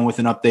Brian Doan with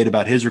an update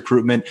about his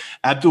recruitment.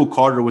 Abdul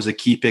Carter was a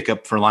key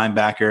pickup for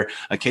linebacker.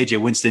 KJ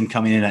Winston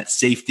coming in at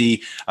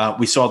safety.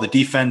 We saw the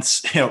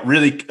defense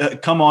really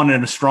come on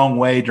in a strong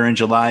way during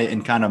July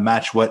and kind of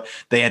match what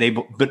they had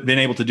been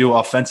able to do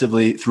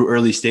offensively through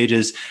early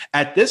stages.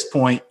 At this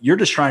point, you're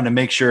just trying to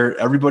make sure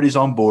everybody's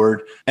on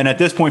board. And at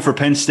this point for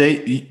Penn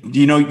State,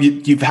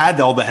 you've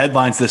had all the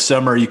headlines this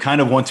summer. You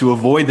kind of want to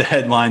avoid the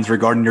headlines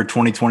regarding your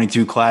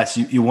 2022 class.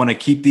 You want to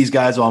keep these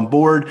guys on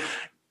board,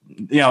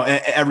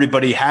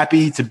 everybody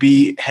happy to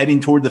be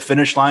heading toward the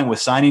finish line with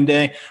signing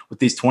day with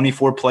these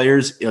 24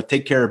 players,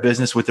 take care of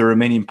business with the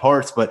remaining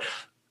parts. But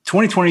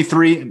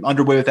 2023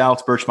 underway with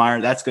Alex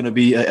Birchmeier. That's going to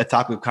be a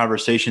topic of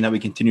conversation that we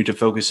continue to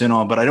focus in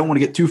on, but I don't want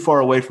to get too far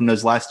away from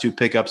those last two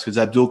pickups because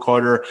Abdul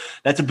Carter,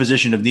 that's a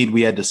position of need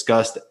we had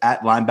discussed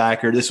at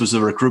linebacker. This was a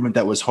recruitment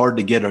that was hard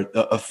to get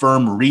a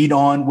firm read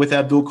on with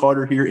Abdul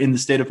Carter here in the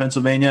state of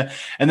Pennsylvania.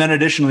 And then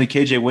additionally,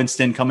 KJ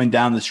Winston coming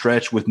down the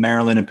stretch with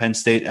Maryland and Penn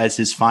State as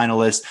his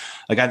finalist,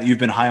 a guy that you've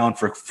been high on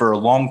for a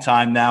long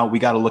time now. We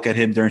got to look at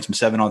him during some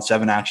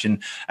 7-on-7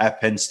 action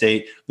at Penn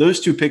State. Those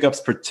two pickups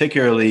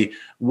particularly,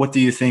 what do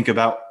you think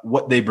about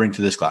what they bring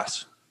to this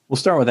class? We'll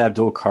start with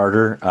Abdul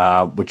Carter,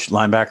 which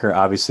linebacker,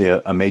 obviously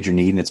a major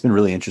need. And it's been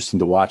really interesting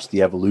to watch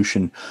the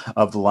evolution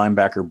of the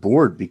linebacker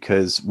board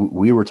because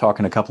we were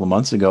talking a couple of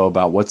months ago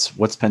about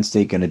what's Penn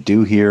State going to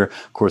do here.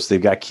 Of course,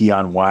 they've got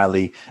Keon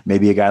Wiley.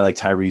 Maybe a guy like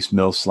Tyrese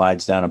Mills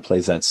slides down and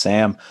plays that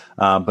Sam,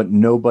 but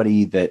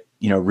nobody that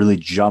really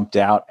jumped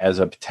out as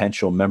a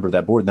potential member of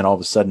that board. And then all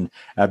of a sudden,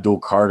 Abdul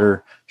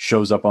Carter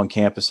shows up on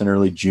campus in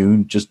early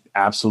June, just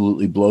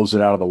absolutely blows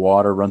it out of the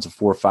water, runs a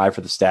 4.5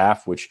 for the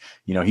staff, which,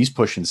 he's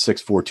pushing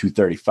 6'4",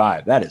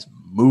 235. That is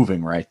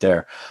moving right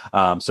there.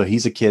 So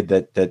he's a kid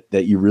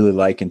that you really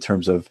like in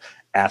terms of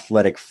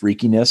athletic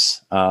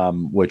freakiness,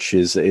 which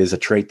is a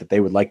trait that they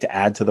would like to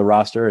add to the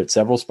roster at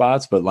several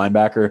spots, but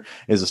linebacker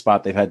is a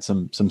spot they've had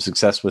some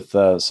success with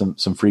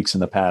some freaks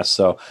in the past.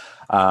 So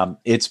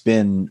it's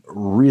been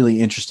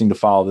really interesting to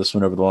follow this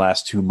one over the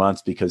last 2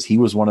 months because he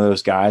was one of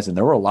those guys, and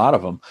there were a lot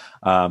of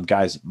them,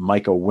 guys,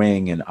 Micah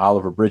Wing and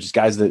Oliver Bridges,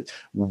 guys that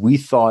we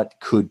thought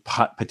could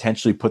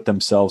potentially put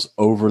themselves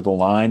over the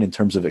line in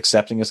terms of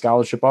accepting a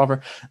scholarship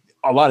offer.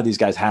 A lot of these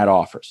guys had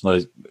offers,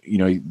 the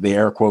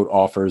air quote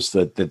offers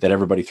that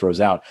everybody throws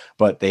out,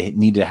 but they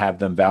need to have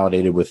them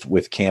validated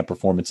with camp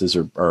performances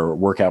or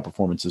workout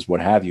performances,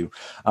 what have you.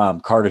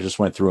 Carter just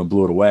went through and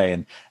blew it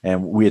away.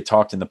 And we had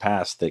talked in the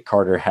past that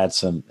Carter had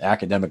some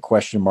academic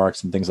question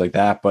marks and things like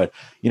that. But,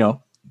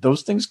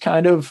 those things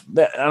kind of,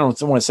 I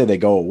don't want to say they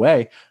go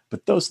away,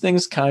 but those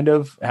things kind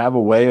of have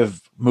a way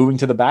of moving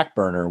to the back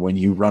burner when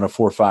you run a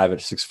 4.5 at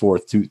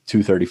 6'4",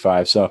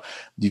 235. So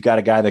you've got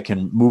a guy that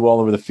can move all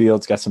over the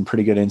field. He's got some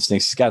pretty good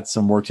instincts. He's got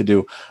some work to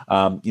do,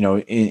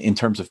 in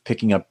terms of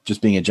picking up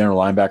just being a general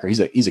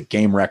linebacker. He's a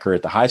game wrecker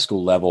at the high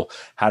school level.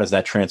 How does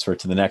that transfer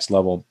to the next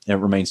level? It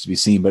remains to be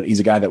seen, but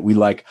he's a guy that we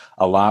like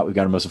a lot. We've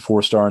got him as a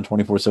 4-star in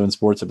 24/7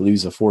 Sports. I believe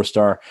he's a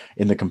 4-star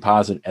in the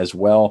composite as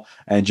well.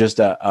 And just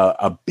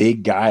a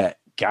big guy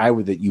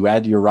that you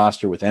add to your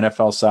roster with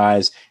NFL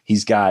size.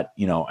 He's got,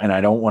 and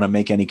I don't want to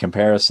make any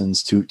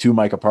comparisons to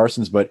Micah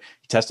Parsons, but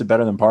he tested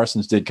better than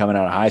Parsons did coming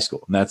out of high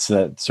school. And that's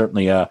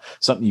certainly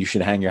something you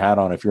should hang your hat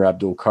on if you're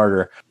Abdul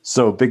Carter.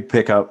 So big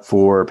pickup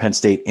for Penn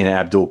State in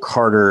Abdul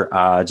Carter,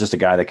 just a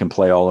guy that can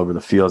play all over the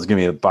field. It's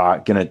going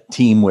to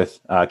team with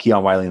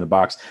Keon Wiley in the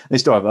box. They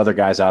still have other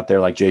guys out there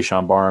like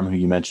Jayshon Barham, who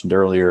you mentioned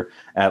earlier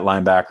at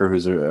linebacker,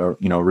 who's a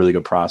really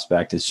good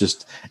prospect.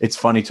 It's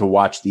funny to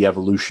watch the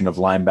evolution of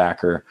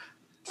linebacker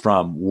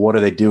from what are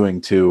they doing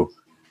to,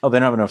 they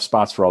don't have enough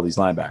spots for all these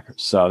linebackers.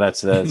 So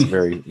that's a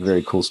very,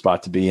 very cool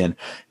spot to be in.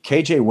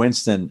 KJ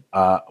Winston,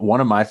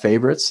 one of my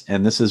favorites.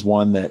 And this is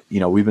one that,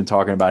 we've been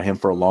talking about him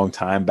for a long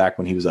time, back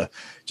when he was a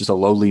just a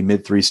lowly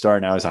mid 3-star.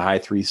 Now he's a high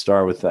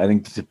 3-star with, I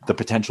think, the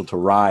potential to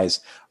rise.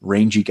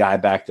 Rangy guy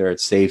back there at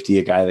safety,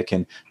 a guy that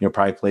can,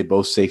 probably play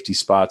both safety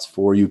spots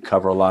for you,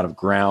 cover a lot of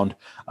ground.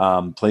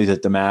 Plays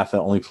at DeMatha,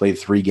 only played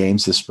 3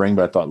 games this spring,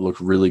 but I thought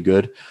looked really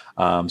good.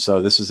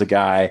 So this is a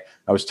guy,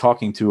 I was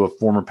talking to a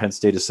former Penn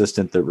State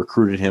assistant that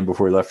recruited him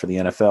before he left for the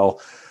NFL.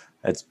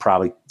 That's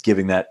probably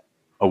giving that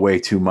away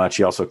too much.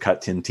 He also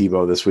cut Tim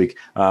Tebow this week,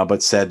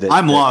 but said that—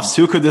 I'm lost.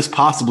 Who could this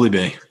possibly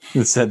be?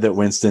 Said that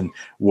Winston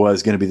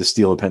was going to be the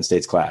steal of Penn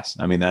State's class.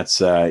 I mean, that's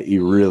he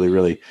really,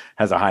 really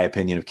has a high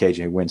opinion of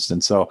KJ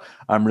Winston. So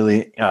I'm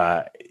really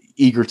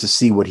eager to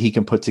see what he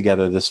can put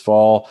together this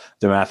fall.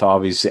 DeMatha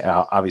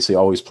obviously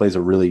always plays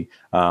a really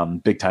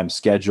big time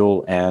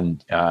schedule,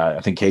 and I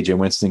think KJ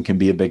Winston can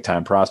be a big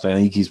time prospect. I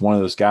think he's one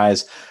of those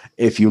guys.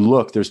 If you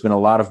look, there's been a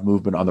lot of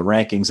movement on the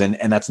rankings,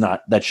 and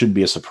that shouldn't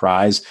be a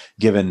surprise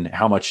given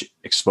how much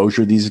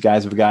exposure these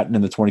guys have gotten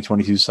in the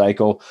 2022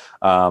 cycle,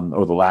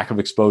 or the lack of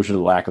exposure, the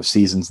lack of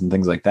seasons and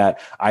things like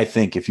that. I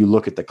think if you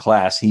look at the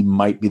class, he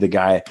might be the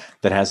guy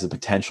that has the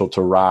potential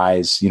to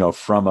rise,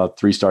 from a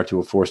 3-star to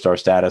a 4-star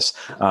status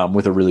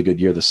with a really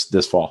good year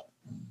this fall.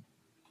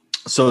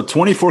 So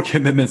 24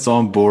 commitments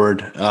on board.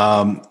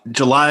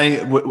 July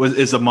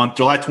is a month.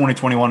 July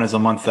 2021 is a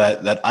month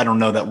that I don't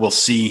know that we'll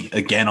see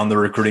again on the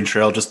recruiting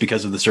trail, just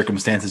because of the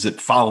circumstances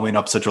it following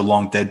up such a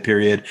long dead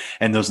period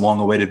and those long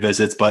awaited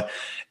visits. But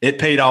it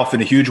paid off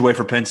in a huge way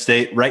for Penn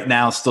State. Right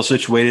now, still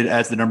situated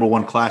as the number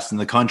 1 class in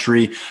the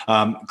country.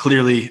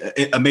 Clearly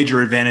a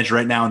major advantage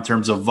right now in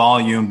terms of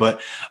volume.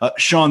 But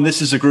Sean,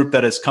 this is a group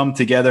that has come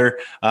together.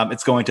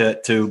 It's going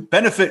to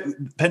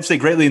benefit Penn State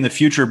greatly in the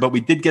future. But we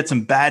did get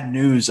some bad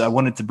news. I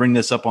wanted to bring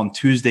this up on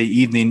Tuesday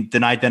evening.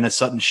 Denied Dennis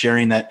Sutton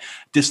sharing that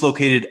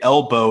dislocated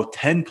elbow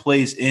 10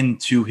 plays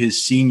into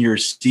his senior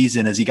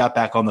season as he got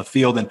back on the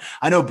field. And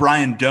I know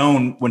Brian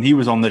Doan, when he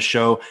was on the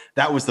show,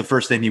 that was the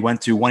first thing he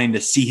went to, wanting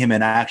to see him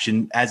in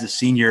action as a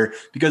senior,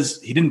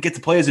 because he didn't get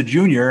to play as a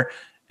junior.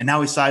 And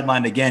now he's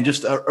sidelined again.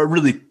 Just a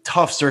really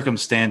tough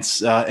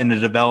circumstance in the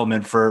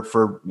development for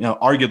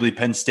arguably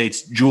Penn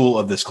State's jewel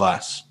of this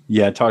class.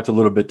 Yeah, I talked a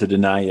little bit to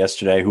Denai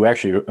yesterday, who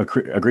actually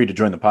agreed to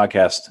join the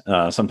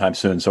podcast sometime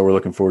soon. So we're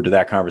looking forward to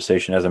that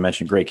conversation. As I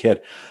mentioned, great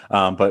kid,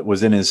 but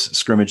was in his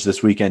scrimmage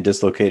this weekend,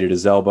 dislocated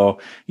his elbow.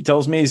 He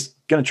tells me he's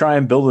going to try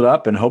and build it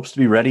up and hopes to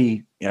be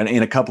ready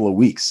in a couple of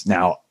weeks.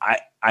 Now,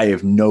 I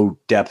have no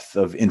depth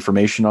of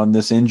information on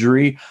this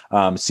injury.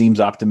 Seems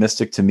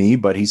optimistic to me,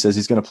 but he says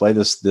he's going to play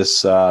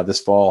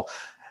this fall.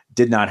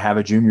 Did not have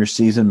a junior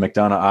season.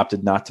 McDonough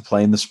opted not to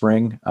play in the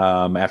spring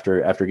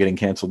after getting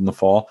canceled in the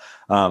fall.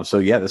 So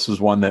yeah, this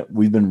was one that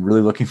we've been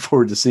really looking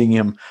forward to seeing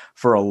him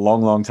for a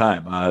long, long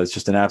time. It's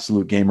just an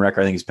absolute game wrecker.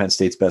 I think he's Penn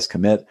State's best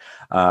commit,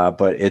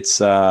 but it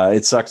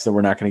sucks that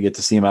we're not going to get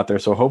to see him out there.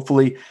 So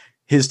hopefully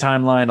his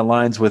timeline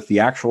aligns with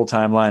the actual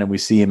timeline and we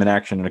see him in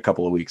action in a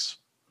couple of weeks.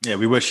 Yeah,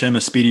 we wish him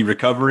a speedy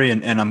recovery,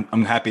 and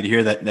I'm happy to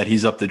hear that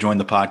he's up to join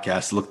the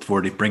podcast. Look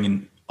forward to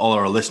bringing all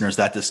our listeners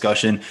that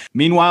discussion.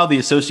 Meanwhile, the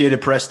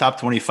Associated Press Top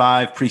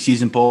 25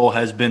 preseason poll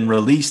has been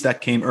released. That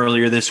came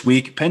earlier this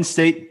week. Penn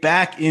State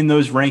back in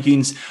those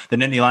rankings. The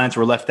Nittany Lions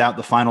were left out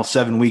the final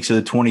 7 weeks of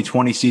the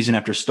 2020 season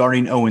after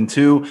starting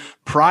 0-2.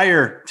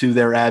 Prior to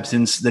their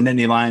absence, the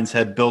Nittany Lions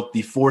had built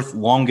the 4th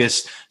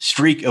longest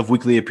streak of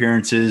weekly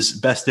appearances,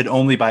 bested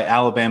only by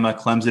Alabama,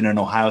 Clemson, and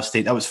Ohio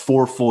State. That was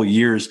 4 full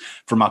years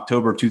from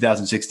October of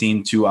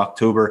 2016 to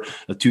October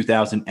of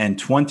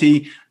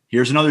 2020.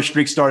 Here's another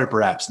streak started,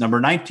 perhaps.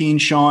 Number 19,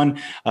 Sean,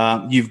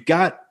 you've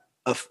got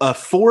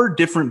 4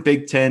 different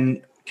Big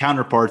Ten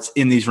counterparts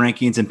in these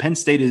rankings, and Penn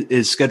State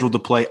is scheduled to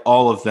play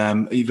all of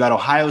them. You've got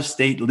Ohio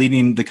State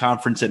leading the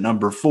conference at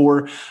number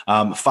 4,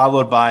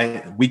 followed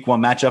by week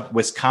 1 matchup,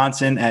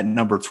 Wisconsin at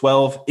number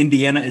 12.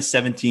 Indiana is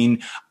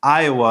 17.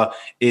 Iowa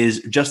is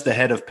just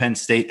ahead of Penn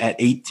State at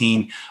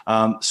 18.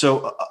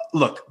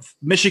 Look,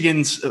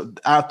 Michigan's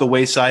out the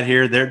wayside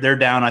here. They're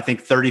down, I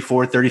think,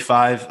 34,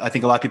 35. I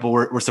think a lot of people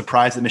were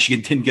surprised that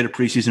Michigan didn't get a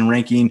preseason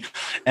ranking.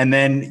 And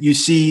then you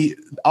see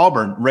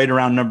Auburn right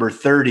around number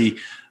 30.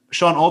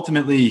 Sean,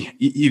 ultimately,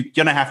 you're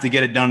going to have to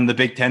get it done in the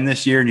Big Ten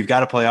this year, and you've got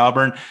to play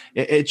Auburn.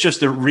 It's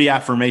just a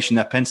reaffirmation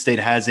that Penn State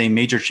has a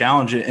major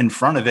challenge in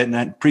front of it, and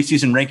that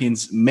preseason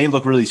rankings may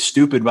look really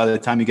stupid by the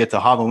time you get to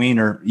Halloween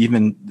or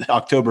even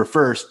October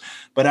 1st.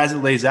 But as it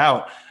lays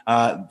out,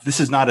 this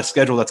is not a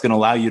schedule that's going to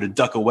allow you to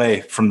duck away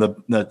from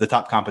the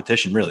top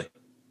competition, really.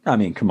 I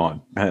mean, come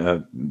on.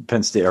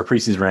 Penn State, our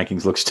preseason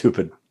rankings look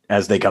stupid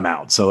as they come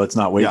out. So let's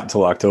not wait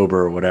until October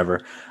or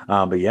whatever.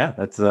 But yeah,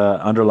 that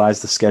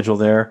underlies the schedule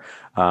there.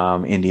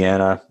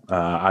 Indiana,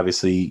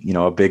 obviously,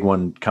 a big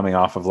one coming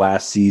off of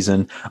last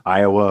season.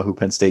 Iowa, who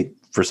Penn State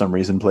for some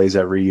reason plays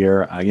every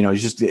year.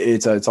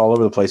 It's all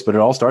over the place, but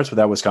it all starts with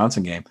that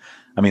Wisconsin game.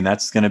 I mean,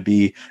 that's going to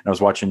be, I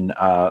was watching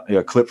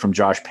a clip from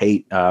Josh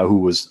Pate, who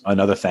was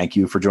another thank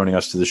you for joining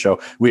us to the show.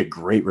 We had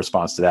great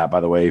response to that, by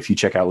the way. If you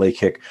check out Late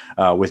Kick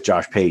with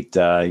Josh Pate,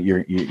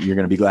 you're going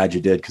to be glad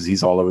you did, because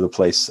he's all over the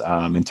place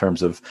in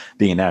terms of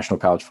being a national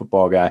college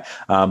football guy.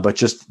 But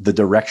just the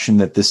direction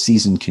that this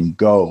season can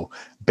go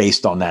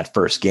based on that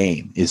first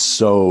game is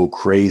so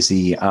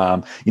crazy.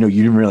 You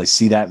didn't really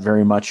see that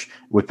very much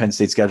with Penn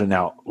State's schedule.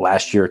 Now,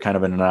 last year, kind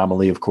of an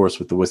anomaly, of course,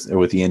 with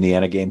the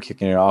Indiana game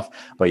kicking it off.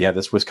 But yeah,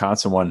 this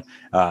Wisconsin one,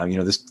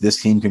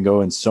 this team can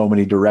go in so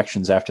many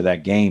directions after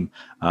that game.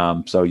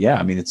 So yeah,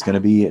 I mean, it's going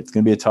to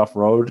be a tough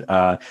road.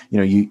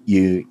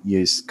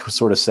 You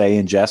sort of say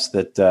in jest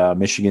that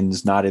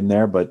Michigan's not in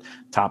there, but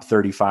top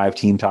 35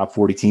 team, top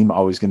 40 team,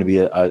 always going to be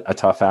a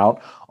tough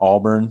out.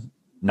 Auburn,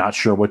 not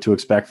sure what to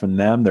expect from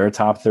them. They're a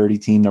top 30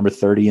 team, number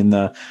 30 in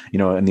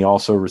the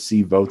also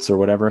receive votes or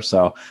whatever.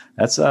 So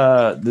that's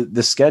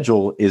the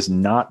schedule is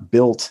not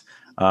built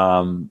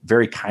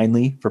very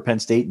kindly for Penn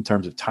State in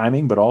terms of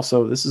timing, but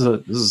also this is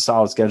a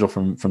solid schedule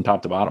from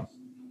top to bottom.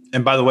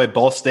 And by the way,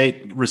 Ball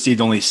State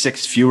received only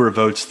 6 fewer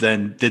votes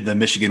than did the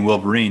Michigan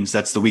Wolverines.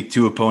 That's the week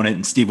 2 opponent.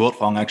 And Steve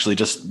Wiltfong actually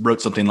just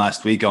wrote something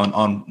last week on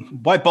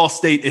why Ball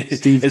State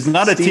is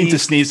not a team to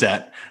sneeze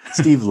at.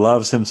 Steve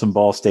loves him some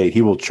Ball State.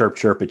 He will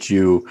chirp at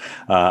you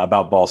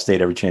about Ball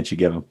State every chance you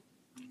give him.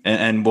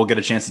 And we'll get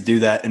a chance to do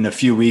that in a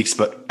few weeks.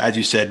 But as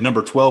you said,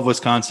 number 12,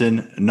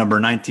 Wisconsin, number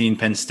 19,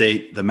 Penn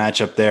State, the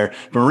matchup there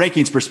from a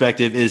rankings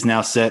perspective is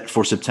now set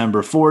for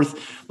September 4th.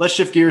 Let's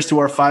shift gears to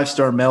our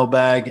 5-star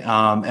mailbag.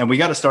 And we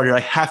got to start here. I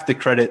have to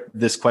credit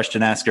this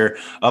question asker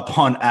up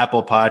on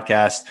Apple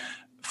Podcast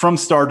from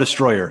Star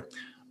Destroyer.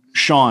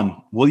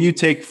 Sean, will you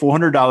take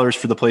 $400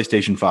 for the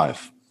PlayStation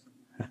 5?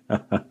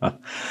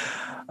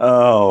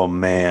 Oh,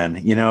 man.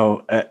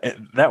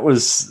 That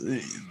was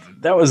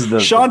the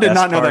Sean did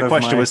not know that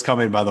question was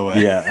coming, by the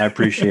way. Yeah, I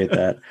appreciate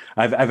that.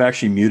 I've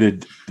actually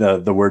muted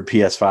the word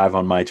PS5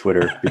 on my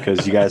Twitter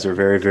because you guys are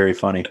very, very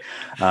funny.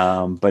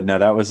 But no,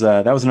 that was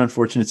an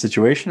unfortunate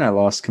situation. I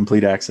lost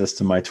complete access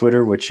to my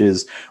Twitter, which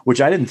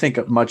I didn't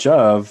think much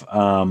of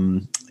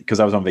because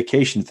I was on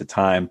vacation at the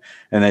time,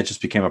 and that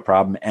just became a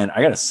problem. And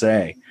I got to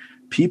say,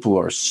 people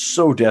are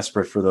so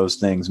desperate for those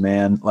things,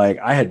 man. Like,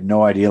 I had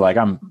no idea. Like,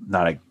 I'm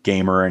not a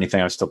gamer or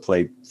anything. I still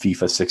play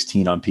FIFA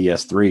 16 on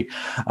PS3.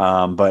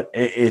 But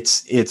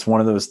it's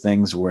one of those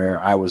things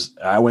where I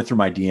went through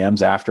my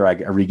DMs after I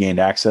regained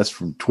access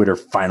from Twitter,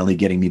 finally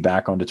getting me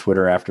back onto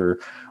Twitter after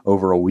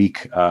over a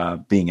week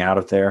being out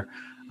of there.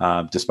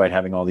 Despite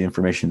having all the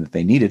information that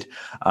they needed,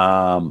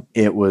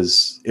 it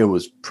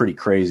was pretty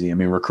crazy. I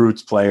mean,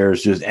 recruits,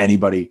 players, just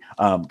anybody,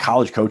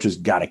 college coaches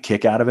got a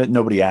kick out of it.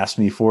 Nobody asked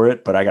me for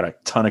it, but I got a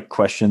ton of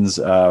questions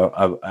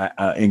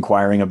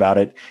inquiring about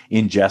it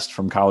in jest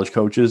from college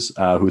coaches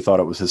who thought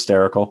it was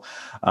hysterical.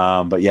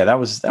 But yeah, that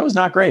was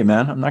not great,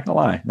 man. I'm not gonna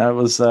lie. That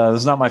was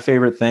not my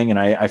favorite thing, and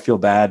I feel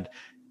bad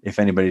if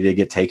anybody did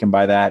get taken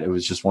by that. It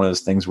was just one of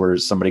those things where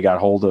somebody got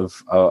hold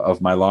of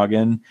my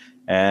login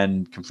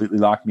and completely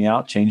locked me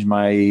out, changed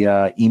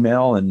my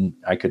email, and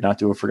I could not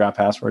do a forgot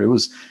password. It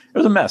was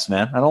a mess,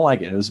 man. I don't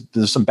like it.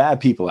 There's some bad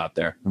people out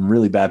there, some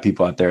really bad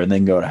people out there, and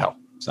then go to hell.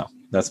 So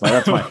that's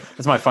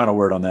my final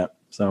word on that.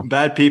 So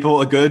bad people,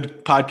 a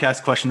good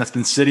podcast question that's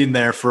been sitting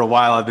there for a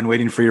while. I've been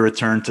waiting for your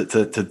return to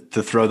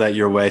throw that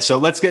your way. So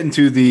let's get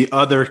into the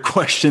other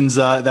questions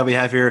that we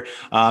have here.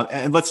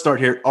 And let's start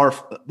here.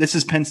 This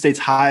is Penn State's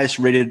highest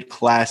rated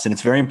class, and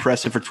it's very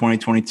impressive for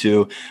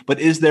 2022. But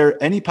is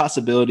there any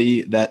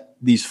possibility that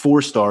these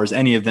 4 stars,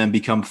 any of them,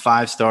 become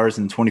 5 stars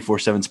in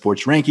 24/7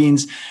 Sports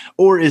rankings?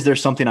 Or is there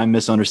something I'm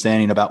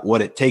misunderstanding about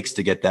what it takes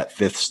to get that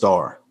 5th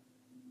star?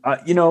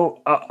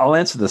 I'll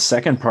answer the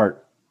second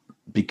part,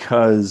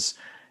 because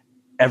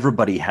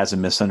everybody has a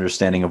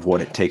misunderstanding of what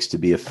it takes to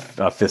be a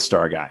 5th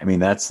star guy. I mean,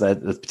 that's the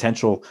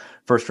potential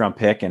first round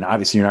pick. And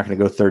obviously you're not going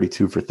to go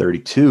 32 for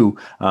 32.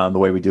 The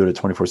way we do it at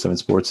 24/7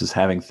 Sports is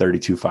having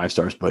 32 5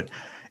 stars. But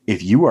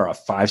if you are a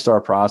 5-star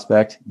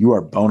prospect, you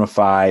are bona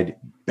fide,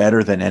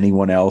 better than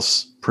anyone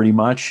else pretty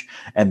much.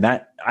 And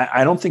that,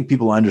 I don't think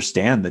people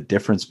understand the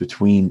difference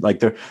between,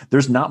 like,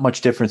 there's not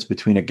much difference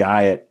between a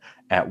guy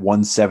at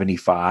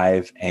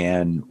 175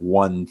 and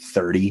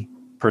 130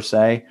 per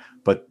se.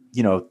 But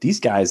these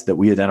guys that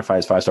we identify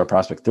as 5-star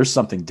prospects, there's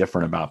something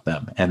different about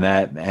them. And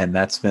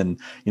that's been,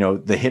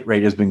 the hit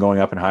rate has been going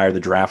up and higher.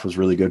 The draft was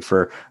really good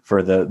for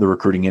the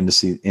recruiting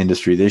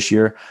industry this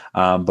year.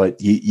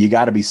 But you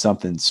got to be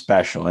something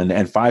special.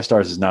 And 5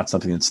 stars is not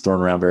something that's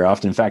thrown around very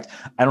often. In fact,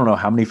 I don't know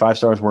how many 5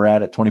 stars we're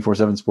at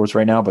 24/7 Sports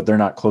right now, but they're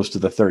not close to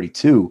the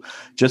 32,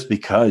 just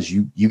because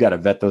you got to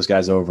vet those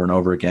guys over and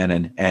over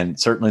again. And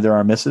certainly there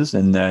are misses,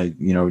 and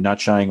not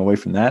shying away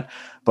from that.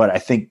 But I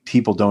think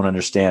people don't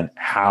understand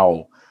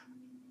how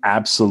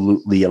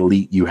absolutely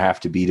elite you have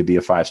to be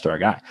a 5-star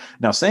guy.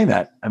 Now, saying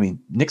that, I mean,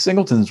 Nick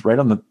Singleton's right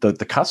on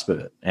the cusp of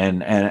it.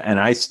 And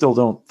I still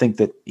don't think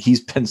that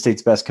he's Penn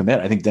State's best commit.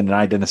 I think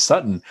Dennis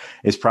Sutton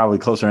is probably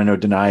closer. I know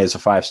Denai is a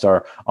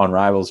 5-star on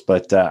Rivals,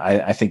 but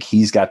I think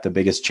he's got the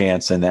biggest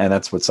chance. And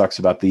that's what sucks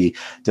about the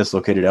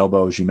dislocated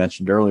elbow, as you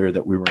mentioned earlier,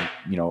 that we were,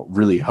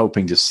 really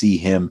hoping to see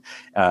him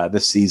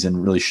this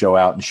season really show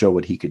out and show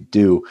what he could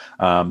do.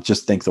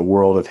 Just think the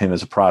world of him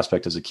as a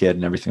prospect, as a kid,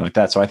 and everything like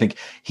that. So I think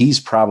he's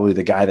probably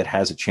the guy guy that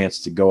has a chance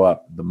to go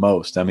up the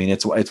most. I mean,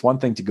 it's one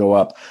thing to go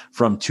up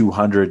from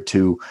 200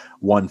 to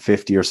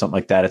 150 or something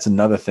like that. It's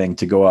another thing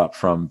to go up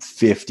from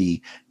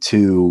 50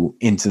 to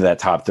into that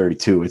top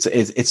 32.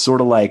 It's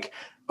sort of like,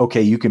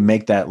 okay, you can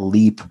make that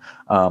leap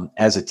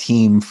as a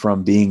team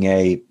from being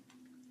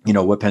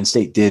what Penn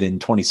State did in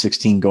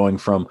 2016, going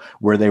from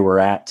where they were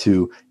at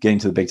to getting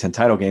to the Big Ten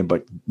title game,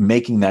 but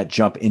making that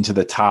jump into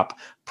the top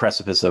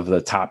precipice of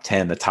the top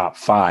 10, the top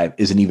 5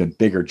 is an even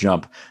bigger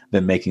jump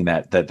than making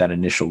that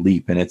initial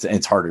leap. And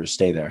it's harder to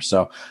stay there.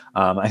 So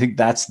I think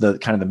that's the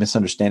kind of the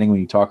misunderstanding when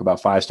you talk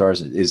about 5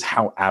 stars is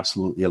how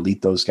absolutely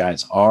elite those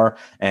guys are.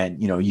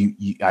 And,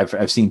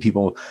 I've seen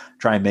people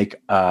try and make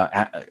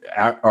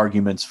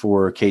arguments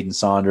for Caden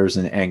Saunders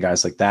and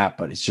guys like that,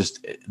 but it's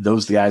just,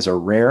 those guys are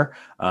rare.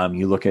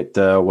 You look at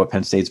what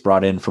Penn State's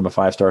brought in from a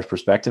 5-star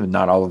perspective, and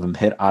not all of them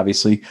hit,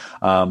 obviously.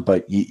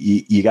 But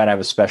you got to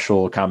have a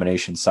special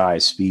combination: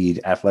 size,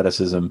 speed,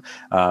 athleticism,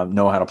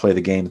 know how to play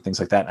the game, and things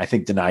like that. And I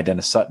think Dani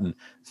Dennis Sutton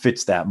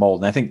fits that mold.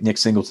 And I think Nick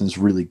Singleton's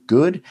really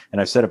good. And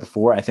I've said it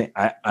before. I think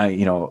I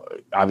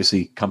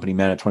obviously company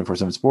man at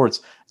 24/7 Sports,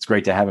 it's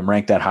great to have him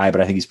ranked that high,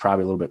 but I think he's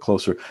probably a little bit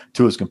closer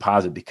to his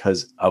composite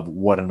because of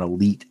what an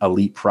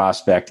elite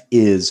prospect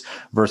is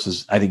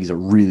versus, I think he's a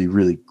really,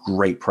 really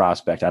great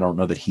prospect. I don't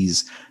know that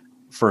he's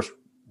first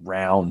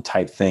round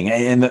type thing.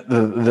 And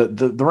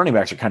the running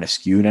backs are kind of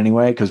skewed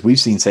anyway, because we've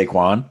seen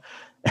Saquon.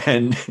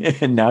 And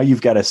now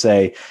you've got to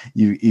say,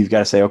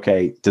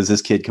 okay, does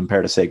this kid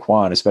compare to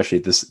Saquon, especially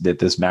at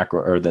this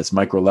macro or this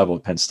micro level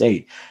at Penn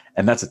State?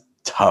 And that's a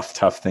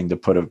tough thing to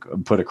put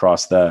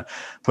across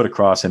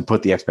and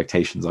put the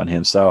expectations on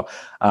him. So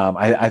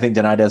I think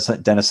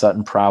Dani Dennis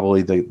Sutton,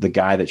 probably the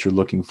guy that you're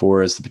looking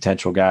for is the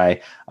potential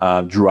guy.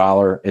 Drew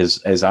Aller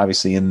is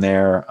obviously in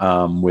there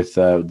with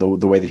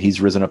the way that he's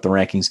risen up the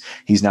rankings.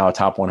 He's now a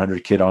top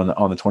 100 kid on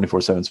the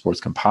 24/7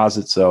 Sports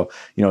composite. So,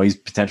 he's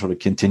potential to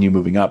continue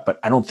moving up, but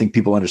I don't think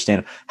people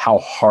understand how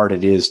hard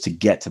it is to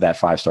get to that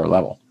 5-star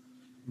level.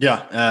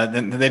 Yeah,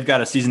 they've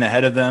got a season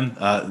ahead of them,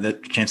 the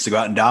chance to go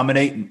out and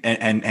dominate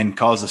and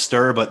cause a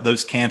stir, but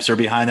those camps are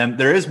behind them.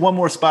 There is one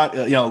more spot.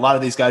 A lot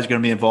of these guys are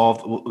going to be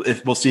involved.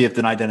 We'll see if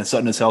Dani Dennis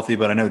Sutton is healthy,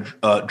 but I know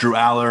Drew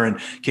Aller and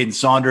Caden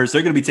Saunders,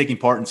 they're going to be taking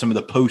part in some of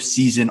the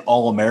postseason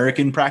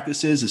All-American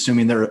practices,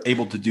 assuming they're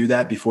able to do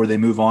that before they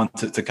move on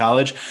to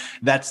college.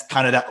 That's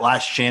kind of that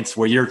last chance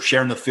where you're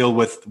sharing the field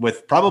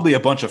with probably a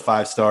bunch of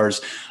 5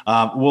 stars.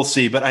 We'll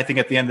see, but I think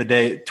at the end of the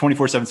day,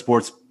 24/7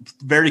 Sports,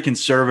 very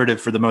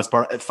conservative for the most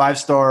part.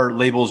 5-star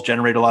labels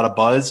generate a lot of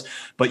buzz,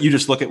 but you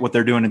just look at what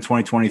they're doing in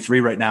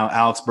 2023 right now.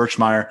 Alex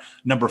Birchmeier,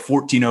 number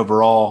 14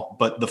 overall,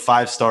 but the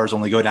 5 stars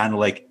only go down to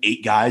like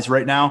 8 guys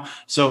right now.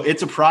 So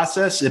it's a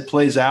process. It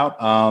plays out,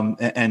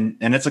 and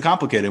it's a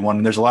complicated one.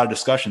 And there's a lot of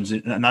discussions.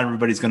 Not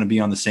everybody's going to be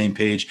on the same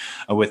page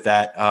with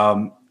that.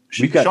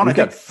 We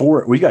got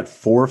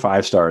 4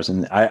 5 stars,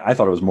 and I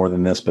thought it was more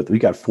than this, but we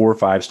got 4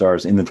 5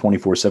 stars in the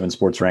 24/7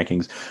 Sports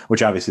rankings,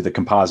 which obviously the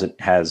composite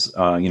has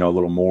a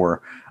little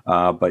more.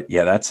 But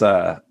yeah, that's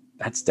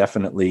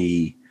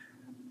definitely.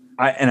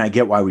 I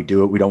get why we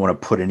do it. We don't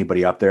want to put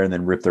anybody up there and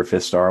then rip their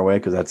 5th star away,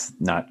 because that's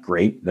not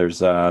great. There's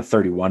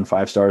 31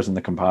 5 stars in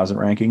the composite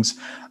rankings,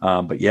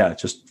 but yeah,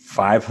 just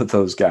 5 of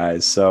those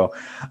guys. So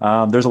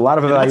there's a lot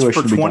of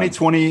evaluation for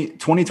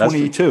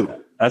 2022.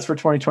 That's for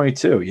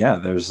 2022. Yeah,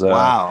 there's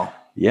wow.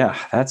 Yeah,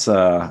 that's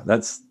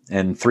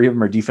and 3 of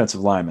them are defensive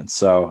linemen.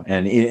 So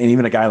and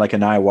even a guy like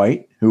Anai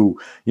White, who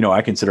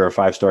I consider a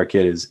 5-star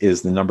kid,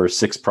 is the number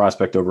 6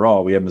 prospect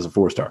overall. We have him as a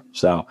 4-star.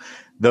 So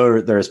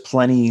there's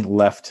plenty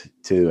left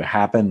to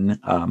happen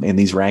in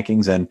these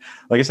rankings. And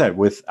like I said,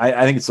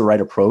 I think it's the right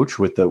approach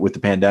with the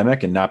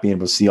pandemic and not being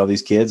able to see all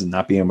these kids and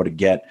not being able to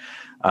get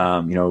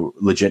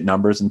legit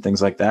numbers and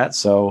things like that.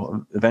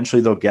 So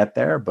eventually they'll get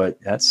there, but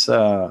that's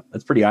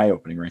pretty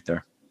eye-opening right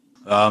there.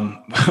 We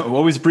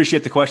always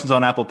appreciate the questions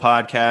on Apple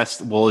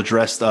Podcasts. We'll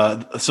address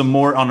some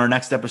more on our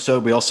next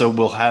episode. We also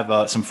will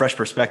have some fresh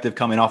perspective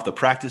coming off the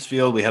practice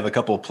field. We have a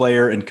couple of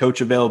player and coach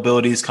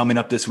availabilities coming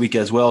up this week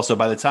as well. So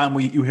by the time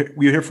you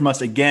hear from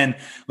us again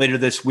later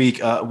this week,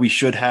 we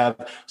should have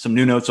some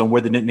new notes on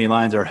where the Nittany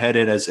Lions are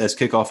headed as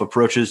kickoff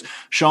approaches.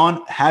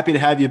 Sean, happy to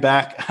have you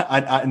back.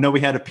 I know we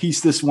had to piece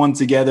this one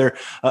together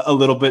a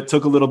little bit,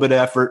 took a little bit of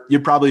effort.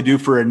 You're probably due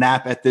for a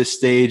nap at this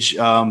stage,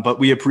 but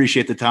we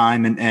appreciate the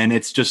time, and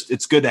it's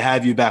good to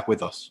have you back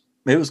with us.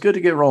 It was good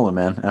to get rolling,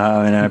 man.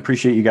 And I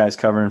appreciate you guys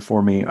covering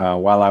for me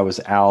while I was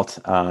out.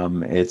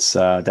 It's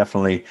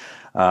definitely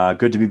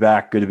good to be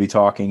back, good to be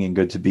talking, and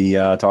good to be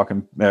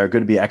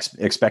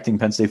expecting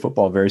Penn State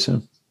football very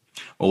soon.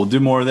 Well, we'll do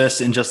more of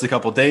this in just a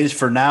couple of days.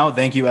 For now,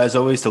 thank you as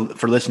always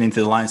for listening to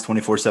the Lions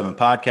 24/7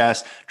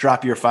 podcast.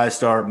 Drop your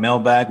 5-star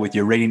mailbag with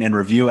your rating and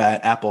review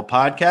at Apple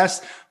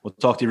Podcasts. We'll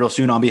talk to you real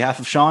soon. On behalf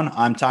of Sean,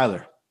 I'm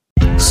Tyler.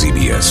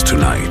 CBS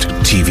Tonight,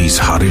 TV's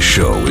hottest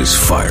show is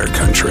Fire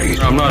Country.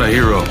 I'm not a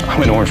hero.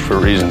 I'm in orange for a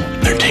reason.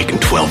 They're taking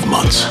 12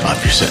 months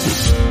off your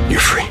sentence.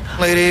 You're free.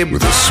 lady,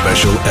 with a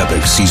special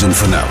epic season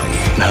finale.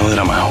 Now that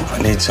I'm out,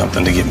 I need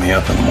something to get me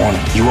up in the morning.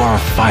 You are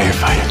a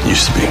firefighter.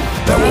 Used to be.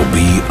 That will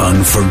be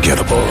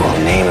unforgettable. In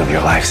the name of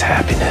your life's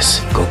happiness,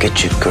 go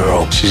get your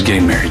girl. She's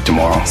getting married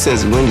tomorrow.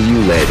 Since when do you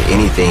let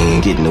anything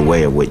get in the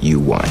way of what you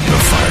want?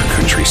 The Fire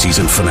Country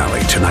season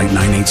finale, tonight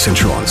 9/8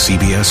 Central on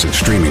CBS and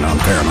streaming on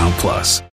Paramount+.